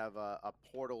up kind of a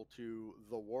portal to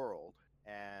the world.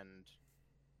 And,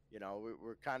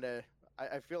 we're kind of,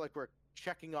 I feel like we're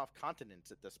checking off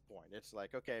continents at this point. It's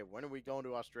like, okay, when are we going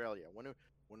to Australia? When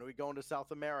are we going to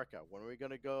South America? When are we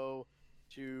going to go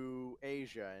to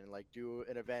Asia and like do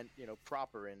an event,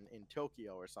 proper in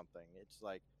Tokyo or something? It's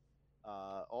like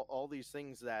all these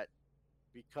things that,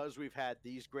 because we've had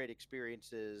these great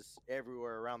experiences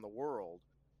everywhere around the world,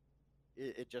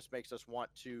 it just makes us want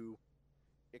to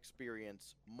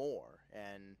experience more.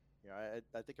 And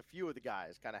I think a few of the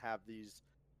guys kind of have these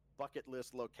bucket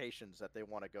list locations that they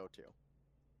want to go to.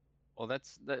 Well, that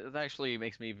actually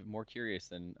makes me even more curious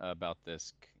than about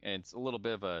this, and it's a little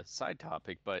bit of a side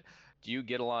topic. But do you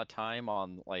get a lot of time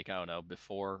on, like, I don't know,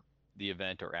 before the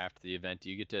event or after the event?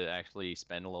 Do you get to actually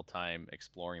spend a little time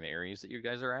exploring the areas that you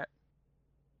guys are at?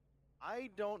 I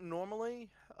don't normally.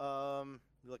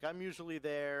 Look, I'm usually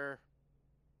there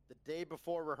the day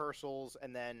before rehearsals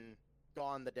and then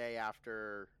gone the day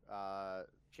after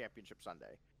Championship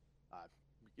Sunday.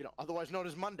 Otherwise known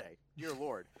as Monday. Dear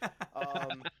Lord.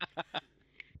 Um,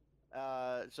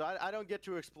 so I don't get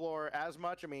to explore as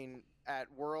much. I mean, at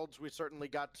Worlds we certainly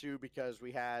got to, because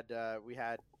we had a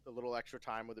little extra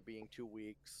time with it being 2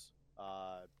 weeks.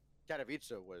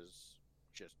 Katowice was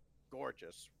just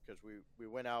gorgeous because we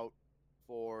went out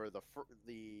for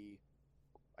the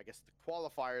I guess the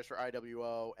qualifiers for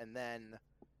IWO, and then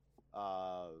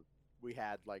we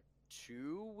had like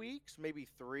 2 weeks, maybe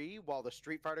 3, while the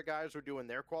Street Fighter guys were doing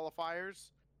their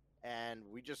qualifiers, and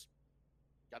we just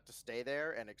got to stay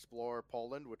there and explore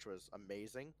Poland, which was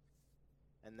amazing.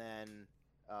 And then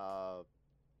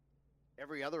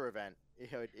every other event,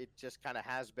 it just kind of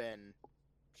has been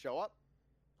show up,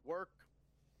 work.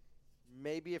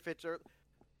 Maybe if it's early.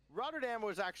 Rotterdam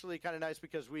was actually kind of nice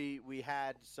because we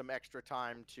had some extra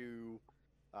time to,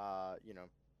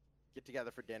 get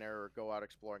together for dinner or go out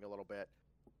exploring a little bit.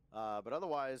 But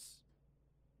otherwise,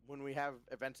 when we have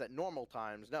events at normal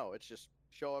times, no, it's just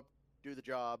show up, do the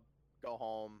job, go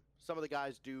home. Some of the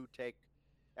guys do take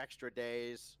extra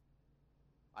days.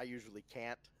 I usually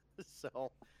can't,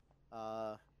 so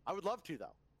I would love to,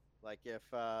 though. Like if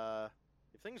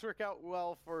things work out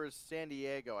well for San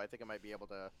Diego, I think I might be able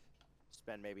to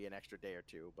spend maybe an extra day or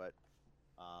two. But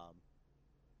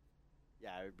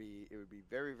yeah, it would be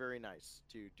very, very nice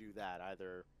to do that,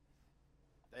 either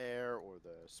there or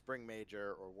the Spring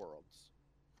Major or Worlds.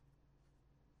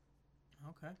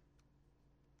 Okay.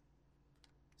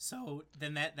 So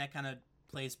then that kind of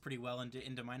plays pretty well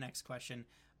into my next question.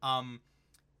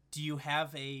 Do you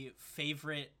have a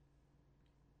favorite?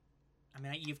 I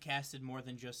mean, you've casted more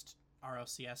than just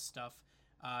RLCS stuff.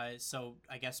 So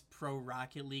I guess Pro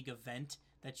Rocket League event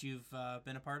that you've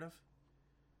been a part of?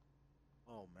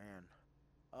 Oh man.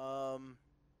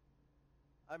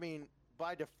 I mean,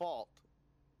 by default,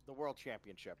 the World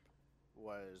Championship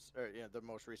was, or, the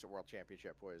most recent World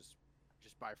Championship was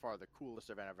just by far the coolest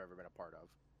event I've ever been a part of.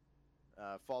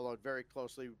 Followed very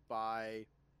closely by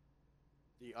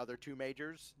the other 2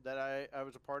 majors that I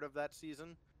was a part of that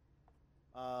season.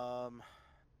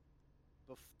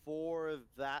 Before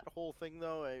that whole thing,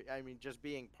 though, I mean, just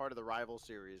being part of the Rival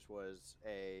Series was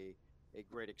a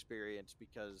great experience,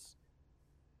 because,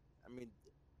 I mean,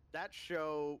 that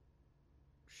show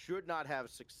should not have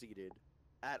succeeded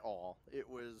at all. It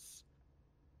was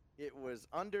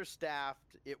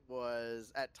understaffed. It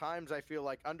was, at times, I feel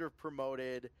like,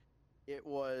 under-promoted. It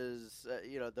was,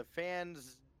 the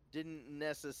fans didn't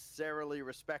necessarily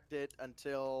respect it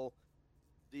until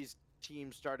these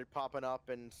teams started popping up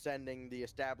and sending the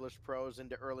established pros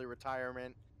into early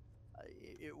retirement.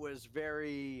 It was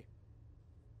very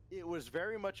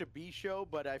much a B show,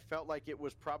 but I felt like it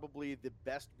was probably the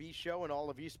best B show in all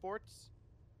of esports.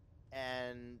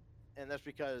 And that's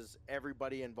because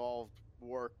everybody involved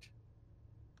worked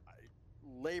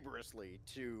laboriously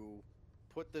to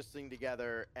put this thing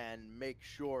together and make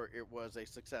sure it was a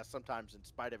success, sometimes in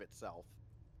spite of itself.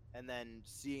 And then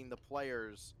seeing the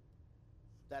players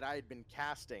that I had been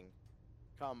casting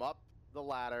come up the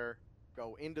ladder,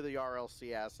 go into the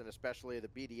RLCS, and especially the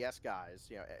BDS guys,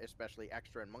 especially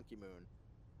Extra and Monkey Moon,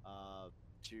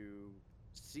 to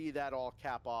see that all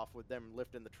cap off with them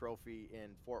lifting the trophy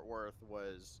in Fort Worth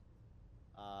was,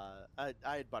 I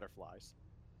had butterflies.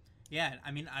 Yeah,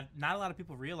 I mean, not a lot of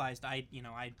people realized I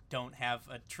don't have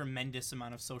a tremendous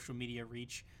amount of social media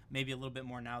reach. Maybe a little bit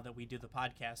more now that we do the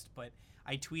podcast, but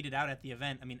I tweeted out at the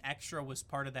event. I mean, Extra was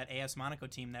part of that AS Monaco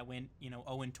team that went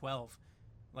 0-12,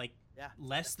 like Yeah,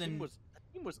 less than that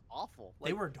team was awful.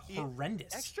 they Like, were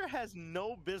horrendous. Extra has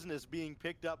no business being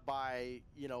picked up by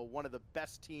one of the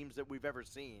best teams that we've ever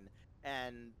seen,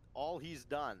 and all he's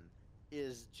done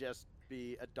is just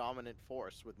be a dominant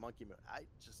force with Monkey Moon.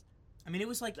 I mean, it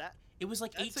was like that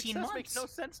 18 months. Makes no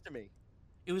sense to me.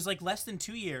 It was like less than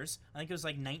 2 years. I think it was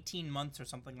like 19 months or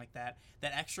something like that.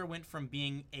 That Extra went from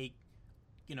being a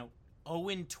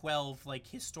 0-12, like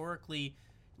historically,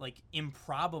 like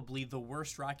improbably the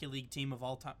worst Rocket League team of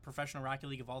all time, professional Rocket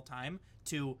League of all time,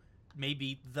 to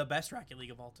maybe the best Rocket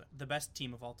League of all time, the best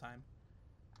team of all time.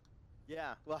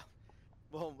 Yeah, well,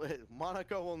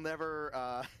 Monaco will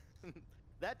never.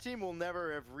 That team will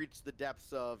never have reached the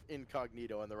depths of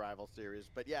Incognito in the rival series.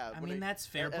 But yeah, I mean, that's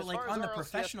fair, but like on the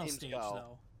professional stage,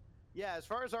 though. Yeah, as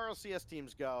far as RLCS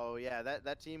teams go, yeah,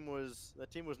 that team was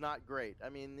not great. I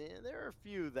mean, there are a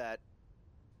few that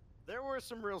there were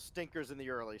some real stinkers in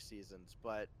the early seasons,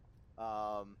 but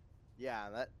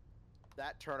yeah,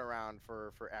 that turnaround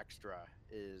for Extra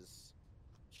is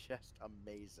just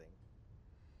amazing.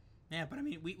 Yeah, but I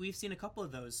mean, we've seen a couple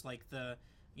of those, like the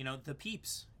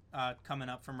Peeps coming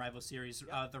up from rival series,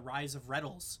 Yep. the rise of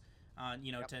Reddles,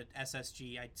 Yep. to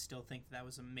SSG. I still think that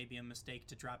was maybe a mistake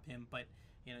to drop him, but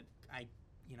I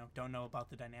don't know about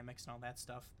the dynamics and all that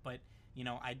stuff. But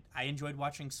I enjoyed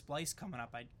watching Splice coming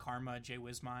up. Karma, Jay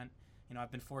Wismont.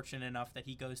 I've been fortunate enough that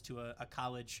he goes to a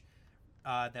college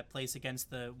that plays against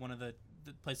the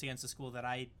school that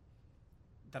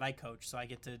I coach, so I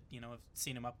get to have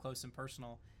seen him up close and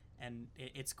personal, and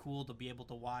it's cool to be able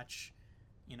to watch,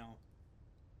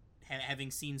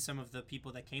 having seen some of the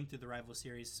people that came through the rival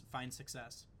series find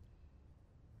success.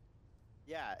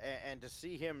 Yeah, and to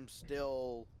see him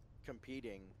still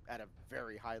competing at a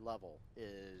very high level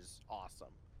is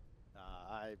awesome.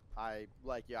 I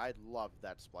like you. I loved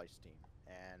that Splice team,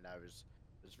 and I was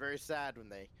very sad when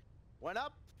they went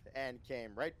up and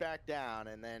came right back down,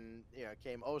 and then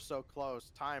came oh so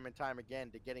close time and time again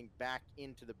to getting back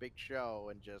into the big show,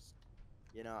 and just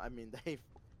I mean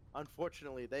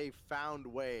unfortunately they found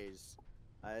ways.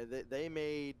 They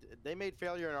made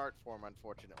failure an art form,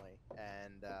 unfortunately,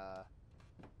 and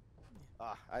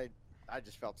I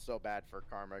just felt so bad for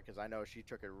Karma, because I know she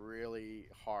took it really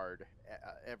hard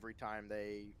every time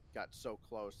they got so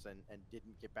close and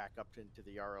didn't get back up into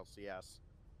the RLCS.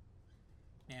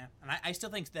 Yeah, and I still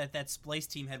think that Splice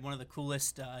team had one of the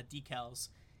coolest decals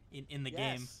in the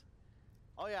game.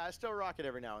 Oh yeah, I still rock it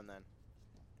every now and then.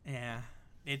 Yeah.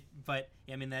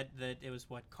 I mean that it was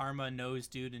what Karma, Nose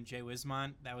Dude, and Jay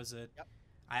Wismont. That was a. Yep.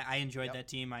 I enjoyed that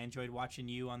team. I enjoyed watching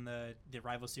you on the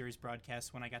rival series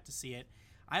broadcast when I got to see it.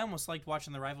 I almost liked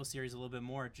watching the rival series a little bit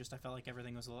more. Just I felt like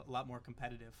everything was a lot more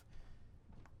competitive.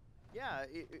 Yeah,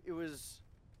 it was.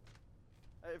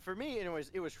 For me, anyways,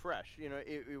 it was fresh.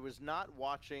 It was not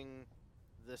watching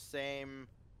the same.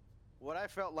 What I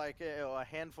felt like a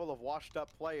handful of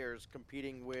washed-up players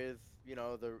competing with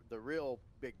the real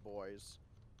big boys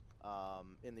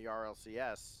in the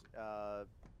RLCS.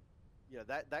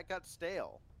 That got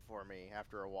stale for me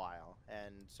after a while,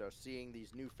 and so seeing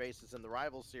these new faces in the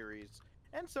rival series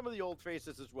and some of the old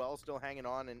faces as well still hanging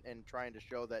on and trying to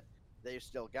show that they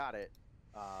still got it.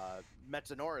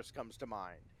 Metzanoris comes to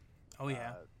mind. Oh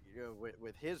yeah.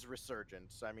 With his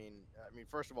resurgence. I mean,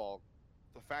 first of all,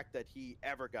 the fact that he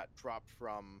ever got dropped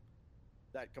from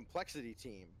that complexity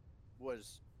team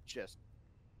was just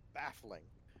baffling.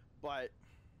 But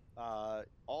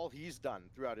all he's done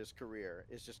throughout his career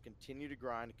is just continue to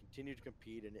grind, continue to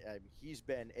compete, and he's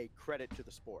been a credit to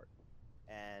the sport.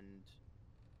 And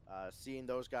seeing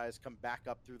those guys come back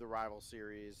up through the rival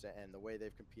series and the way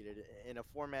they've competed in a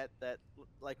format that,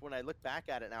 like, when I look back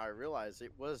at it now, I realize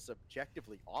it was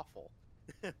objectively awful.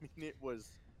 I mean, it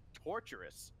was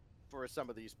torturous for some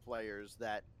of these players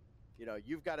that,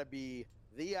 you've got to be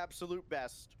the absolute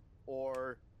best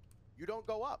or you don't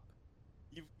go up.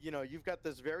 You've got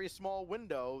this very small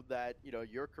window that,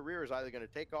 your career is either going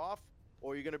to take off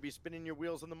or you're going to be spinning your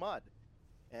wheels in the mud.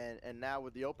 And now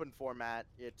with the open format,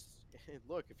 it's,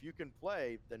 look, if you can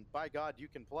play, then by God, you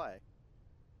can play.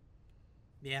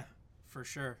 Yeah, for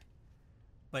sure.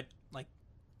 But, like,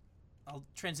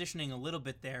 transitioning a little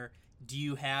bit there, do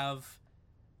you have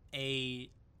a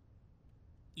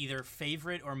either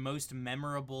favorite or most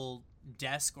memorable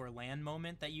desk or LAN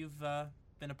moment that you've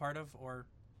been a part of or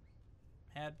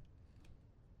had?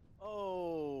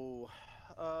 Oh,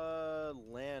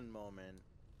 LAN moment.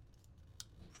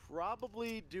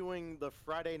 Probably doing the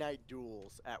Friday night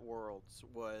duels at Worlds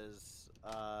was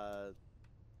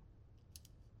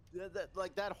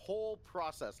that whole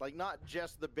process, like not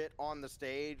just the bit on the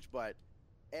stage, but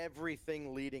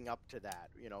everything leading up to that.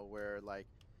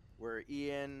 Where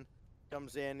Ian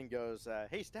comes in and goes,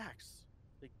 "Hey Stax,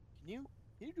 like, can you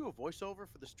do a voiceover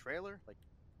for this trailer?" Like,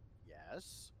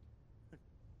 yes.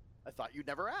 I thought you'd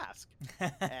never ask.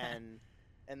 and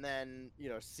and then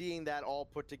seeing that all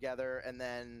put together, and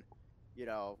then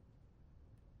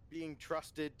being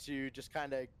trusted to just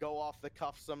kind of go off the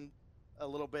cuff a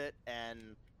little bit,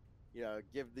 and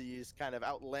give these kind of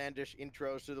outlandish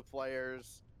intros to the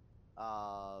players,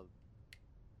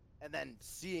 and then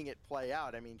seeing it play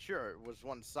out. I mean, sure, it was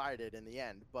one-sided in the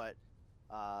end, but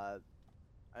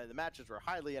the matches were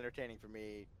highly entertaining for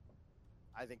me.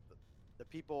 I think the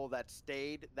people that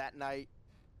stayed that night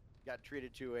got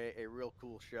treated to a real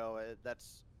cool show.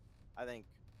 I think,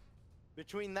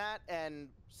 between that and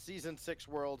Season 6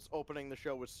 Worlds opening the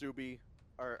show with Subi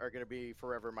are going to be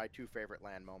forever my two favorite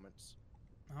LAN moments.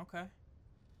 Okay.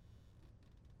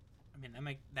 I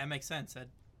mean, that makes sense.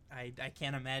 I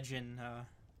can't imagine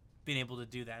being able to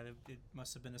do that. It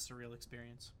must have been a surreal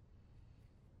experience.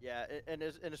 Yeah, and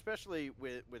especially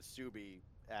with Subi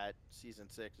at Season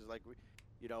 6 is like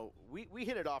we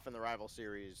hit it off in the Rival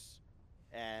Series,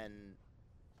 and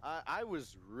I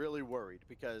was really worried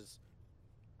because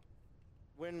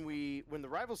when the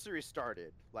Rival Series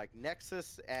started, like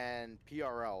Nexus and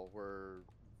PRL were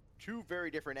two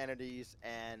very different entities,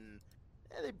 and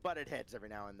they butted heads every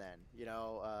now and then.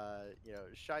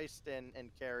 Scheist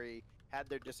and Carey had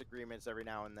their disagreements every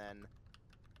now and then,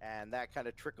 and that kind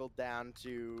of trickled down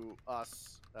to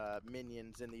us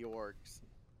minions in the orgs.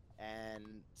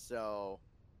 And so,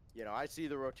 I see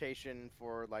the rotation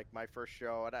for like my first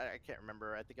show, and I can't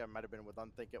remember. I think I might have been with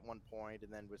Unthink at one point,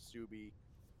 and then with Subi.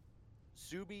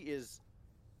 Subi is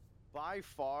by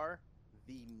far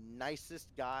the nicest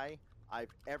guy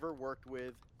I've ever worked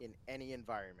with in any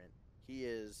environment. He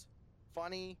is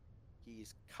funny,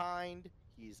 he's kind,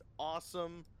 he's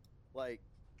awesome. Like,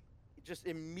 it just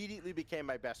immediately became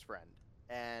my best friend.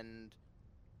 And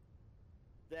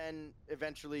then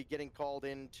eventually getting called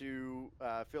in to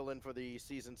fill in for the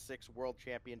Season 6 World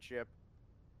Championship,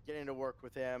 getting to work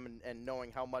with him, and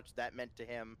knowing how much that meant to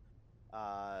him,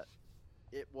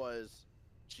 it was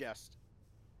just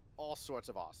all sorts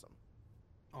of awesome.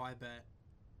 Oh, I bet.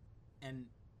 And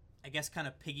I guess kind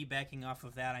of piggybacking off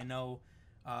of that, I know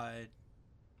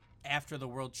after the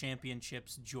World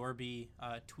Championships, Jorby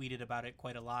tweeted about it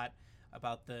quite a lot,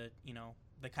 about the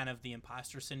kind of the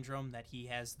imposter syndrome, that he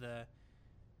has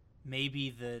maybe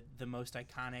the most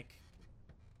iconic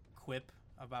quip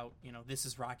about, this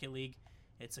is Rocket League.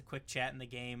 It's a quick chat in the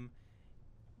game.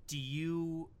 Do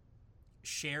you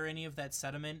share any of that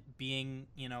sentiment, being,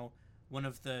 one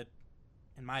of the,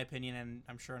 in my opinion, and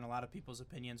I'm sure in a lot of people's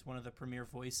opinions, one of the premier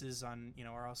voices on,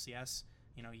 RLCS?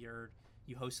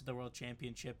 You hosted the World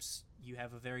Championships. You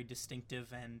have a very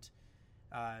distinctive and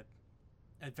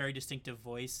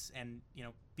voice, and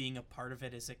being a part of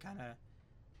it, has it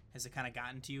kind of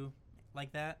gotten to you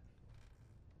like that?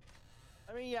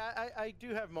 I mean, yeah, I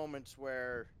do have moments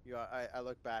where I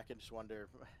look back and just wonder,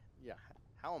 yeah,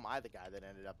 how am I the guy that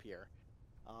ended up here?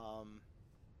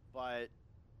 But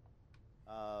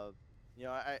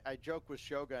I joke with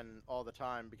Shogun all the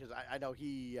time, because I know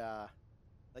he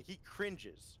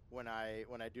cringes when I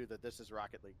do the "This is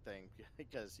Rocket League" thing,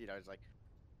 because he's like,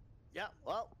 "Yeah,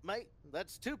 well, mate,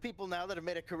 that's two people now that have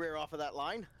made a career off of that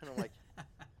line," and I'm like,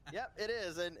 "Yeah, it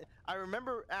is." And I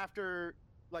remember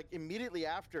immediately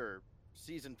after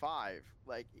Season 5,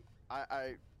 like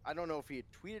I don't know if he had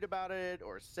tweeted about it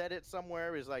or said it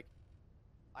somewhere. He's like,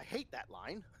 "I hate that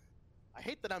line. I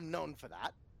hate that I'm known for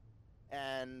that."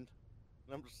 And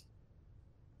I'm just,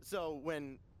 so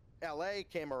when LA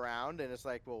came around, and it's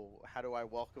like, well, how do I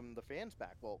welcome the fans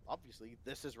back? Well, obviously,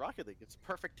 "This is Rocket League." It's a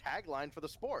perfect tagline for the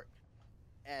sport.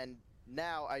 And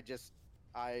now I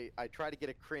try to get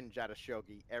a cringe out of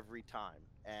Shogi every time,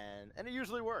 and it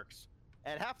usually works.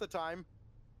 And half the time,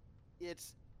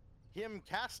 it's him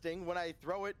casting when I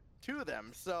throw it to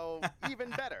them, so even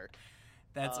better.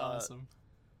 That's awesome.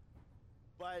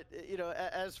 But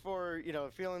as for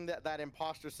feeling that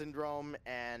imposter syndrome,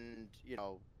 and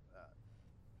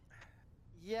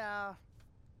yeah,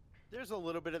 there's a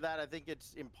little bit of that. I think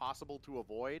it's impossible to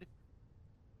avoid.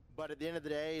 But at the end of the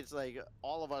day, it's like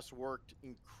all of us worked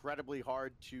incredibly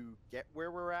hard to get where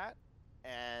we're at,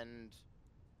 and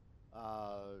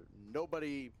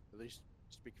nobody, at least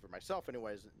speaking for myself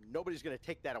anyways, nobody's going to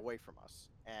take that away from us.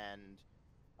 And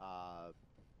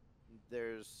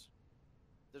there's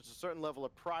there's a certain level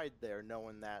of pride there,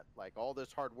 knowing that like all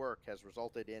this hard work has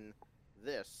resulted in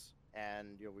this,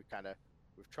 and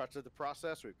we've trusted the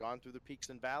process. We've gone through the peaks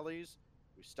and valleys.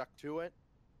 We stuck to it,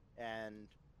 and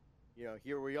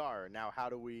here we are now. How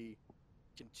do we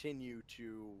continue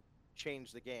to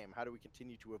change the game? How do we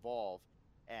continue to evolve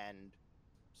and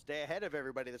stay ahead of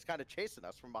everybody that's kind of chasing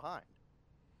us from behind?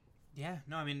 Yeah,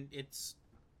 no, I mean, it's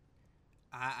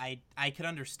I could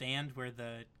understand where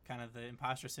the kind of the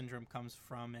imposter syndrome comes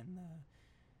from, and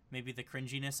maybe the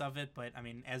cringiness of it, but I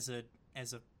mean, as a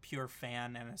pure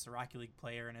fan and as a Rocket League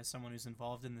player and as someone who's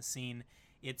involved in the scene,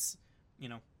 it's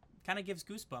kind of gives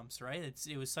goosebumps, right?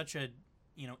 It was such a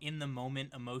in the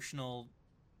moment emotional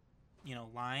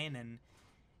line, and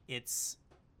it's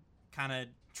kind of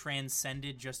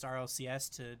transcended just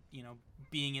RLCS to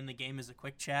being in the game as a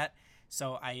quick chat.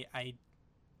 So I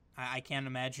can't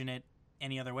imagine it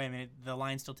any other way. I mean, the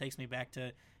line still takes me back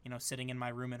to sitting in my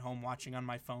room at home, watching on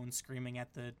my phone, screaming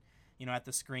at the at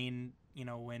the screen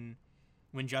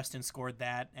when Justin scored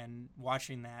that and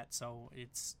watching that. So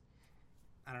it's,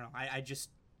 I don't know,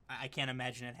 I can't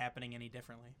imagine it happening any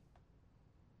differently.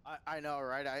 I know,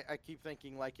 right? I keep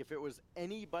thinking, like, if it was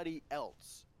anybody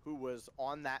else who was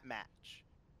on that match,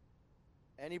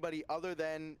 anybody other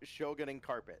than Shogun and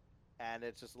Carpet, and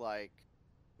it's just like,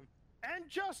 and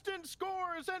Justin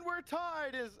scores and we're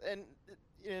tied, and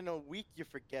in a week you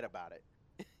forget about it.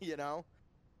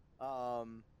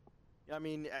 I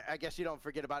mean, I guess you don't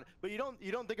forget about it, but you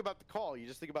don't think about the call. You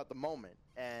just think about the moment,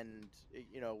 and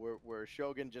where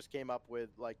Shogun just came up with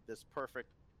like this perfect,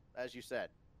 as you said,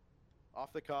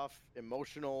 off the cuff,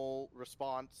 emotional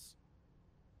response.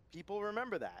 People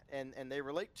remember that, and they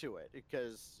relate to it,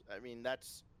 because I mean,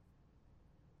 that's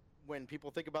when people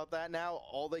think about that now,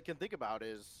 all they can think about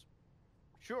is,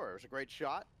 sure, it was a great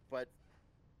shot, but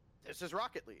this is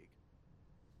Rocket League.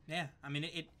 Yeah, I mean,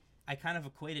 I kind of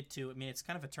equate it to, I mean, it's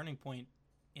kind of a turning point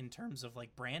in terms of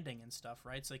like branding and stuff,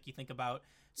 right? So like you think about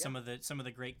some of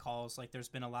the great calls, like there's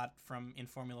been a lot from in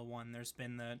Formula One. There's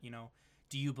been the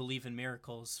do you believe in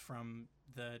miracles from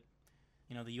the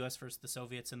the U.S. versus the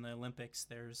Soviets in the Olympics.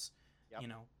 There's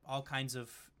all kinds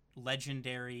of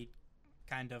legendary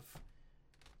kind of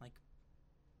like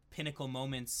pinnacle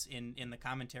moments in the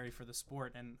commentary for the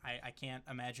sport, and I can't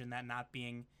imagine that not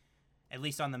being at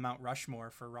least on the Mount Rushmore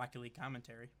for Rocket League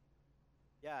commentary.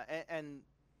 Yeah, and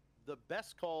the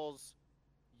best calls,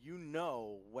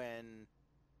 when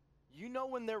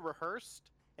they're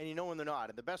rehearsed, and when they're not.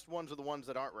 And the best ones are the ones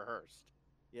that aren't rehearsed.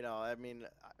 I mean,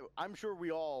 I'm sure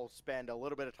we all spend a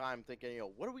little bit of time thinking,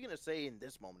 what are we going to say in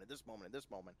this moment, in this moment, in this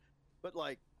moment? But,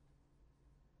 like,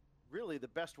 really, the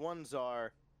best ones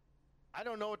are, I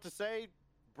don't know what to say,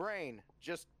 brain,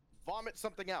 just vomit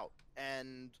something out.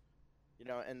 And,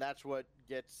 and that's what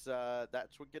gets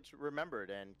remembered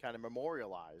and kind of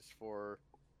memorialized for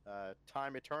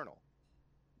time eternal.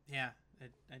 Yeah,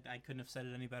 I couldn't have said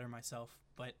it any better myself.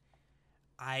 But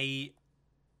I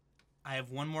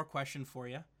have one more question for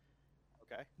you.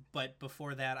 Okay. But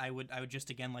before that, I would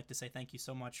just again like to say thank you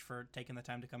so much for taking the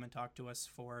time to come and talk to us,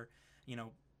 for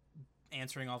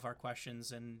answering all of our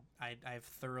questions, and I've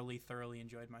thoroughly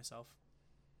enjoyed myself.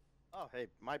 Oh, hey,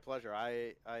 my pleasure.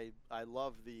 I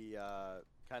love the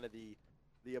kind of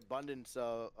the abundance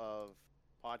of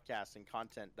podcasting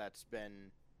content that's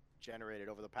been generated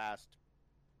over the past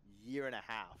year and a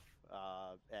half.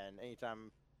 And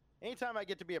anytime I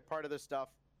get to be a part of this stuff,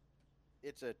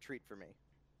 it's a treat for me.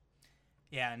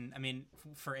 Yeah, and I mean,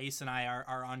 for Ace and I,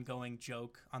 our ongoing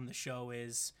joke on the show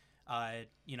is,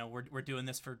 we're doing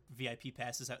this for VIP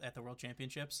passes at the World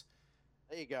Championships.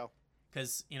 There you go.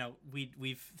 Because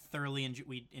we've thoroughly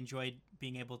enjoyed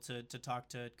being able to talk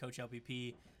to Coach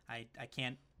LPP. I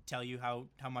can't tell you how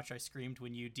much I screamed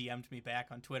when you DM'd me back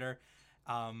on Twitter.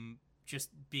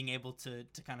 Just being able to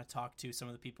kind of talk to some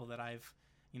of the people that I've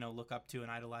look up to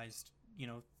and idolized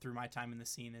through my time in the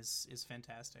scene is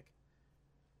fantastic.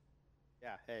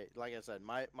 Yeah, hey, like I said,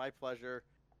 my pleasure.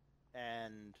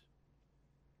 And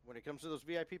when it comes to those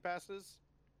VIP passes,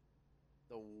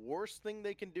 the worst thing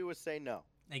they can do is say no.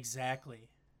 Exactly.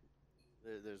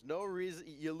 There's no reason.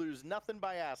 You lose nothing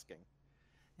by asking.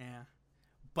 Yeah.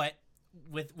 But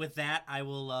with that, I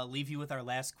will leave you with our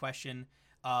last question.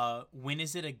 When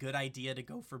is it a good idea to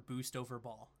go for boost over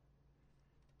ball?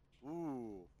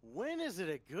 Ooh, when is it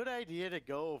a good idea to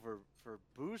go for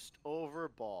boost over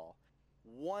ball?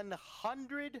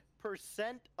 100%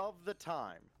 of the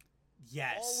time.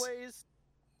 Yes. Always,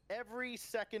 every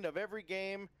second of every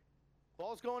game,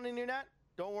 ball's going in your net,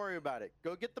 don't worry about it.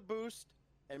 Go get the boost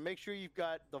and make sure you've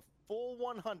got the full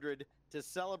 100 to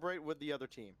celebrate with the other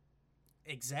team.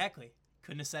 Exactly.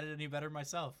 Couldn't have said it any better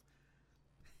myself.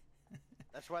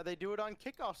 That's why they do it on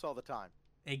kickoffs all the time.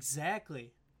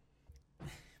 Exactly.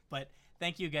 But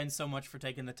thank you again so much for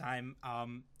taking the time.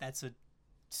 That's a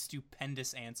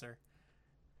stupendous answer.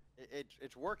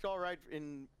 It's worked all right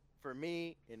for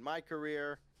me in my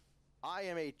career. I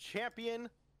am a champion,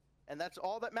 and that's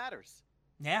all that matters.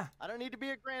 Yeah. I don't need to be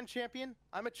a grand champion.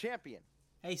 I'm a champion.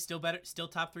 Hey, still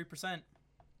top 3%.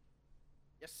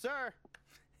 Yes, sir.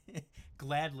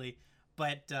 Gladly.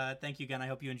 But thank you again. I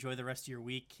hope you enjoy the rest of your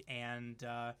week, and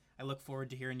I look forward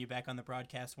to hearing you back on the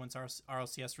broadcast once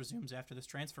RLCS resumes after this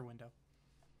transfer window.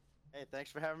 Hey,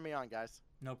 thanks for having me on, guys.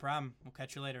 No problem. We'll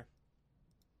catch you later.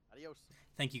 Adios.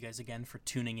 Thank you guys again for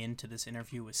tuning in to this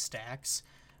interview with Stax.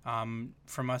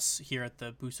 From us here at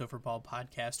the Boost Over Ball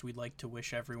podcast, we'd like to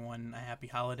wish everyone a happy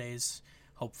holidays.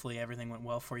 Hopefully everything went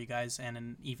well for you guys, and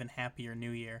an even happier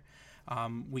new year.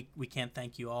 We can't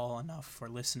thank you all enough for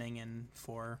listening and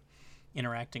for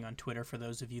interacting on Twitter for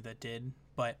those of you that did.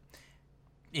 But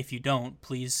if you don't,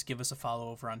 please give us a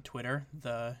follow over on Twitter.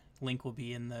 The link will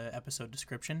be in the episode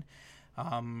description.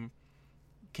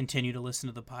 Continue to listen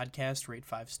to the podcast, rate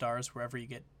 5 stars wherever you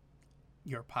get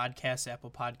your podcasts,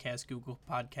 Apple Podcasts, Google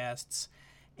Podcasts,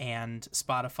 and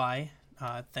Spotify.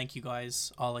 Thank you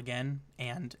guys all again,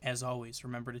 and as always,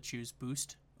 remember to choose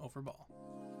Boost over Ball.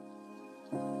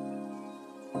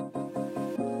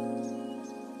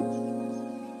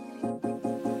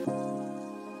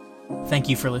 Thank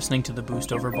you for listening to the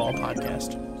Boost Over Ball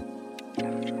podcast.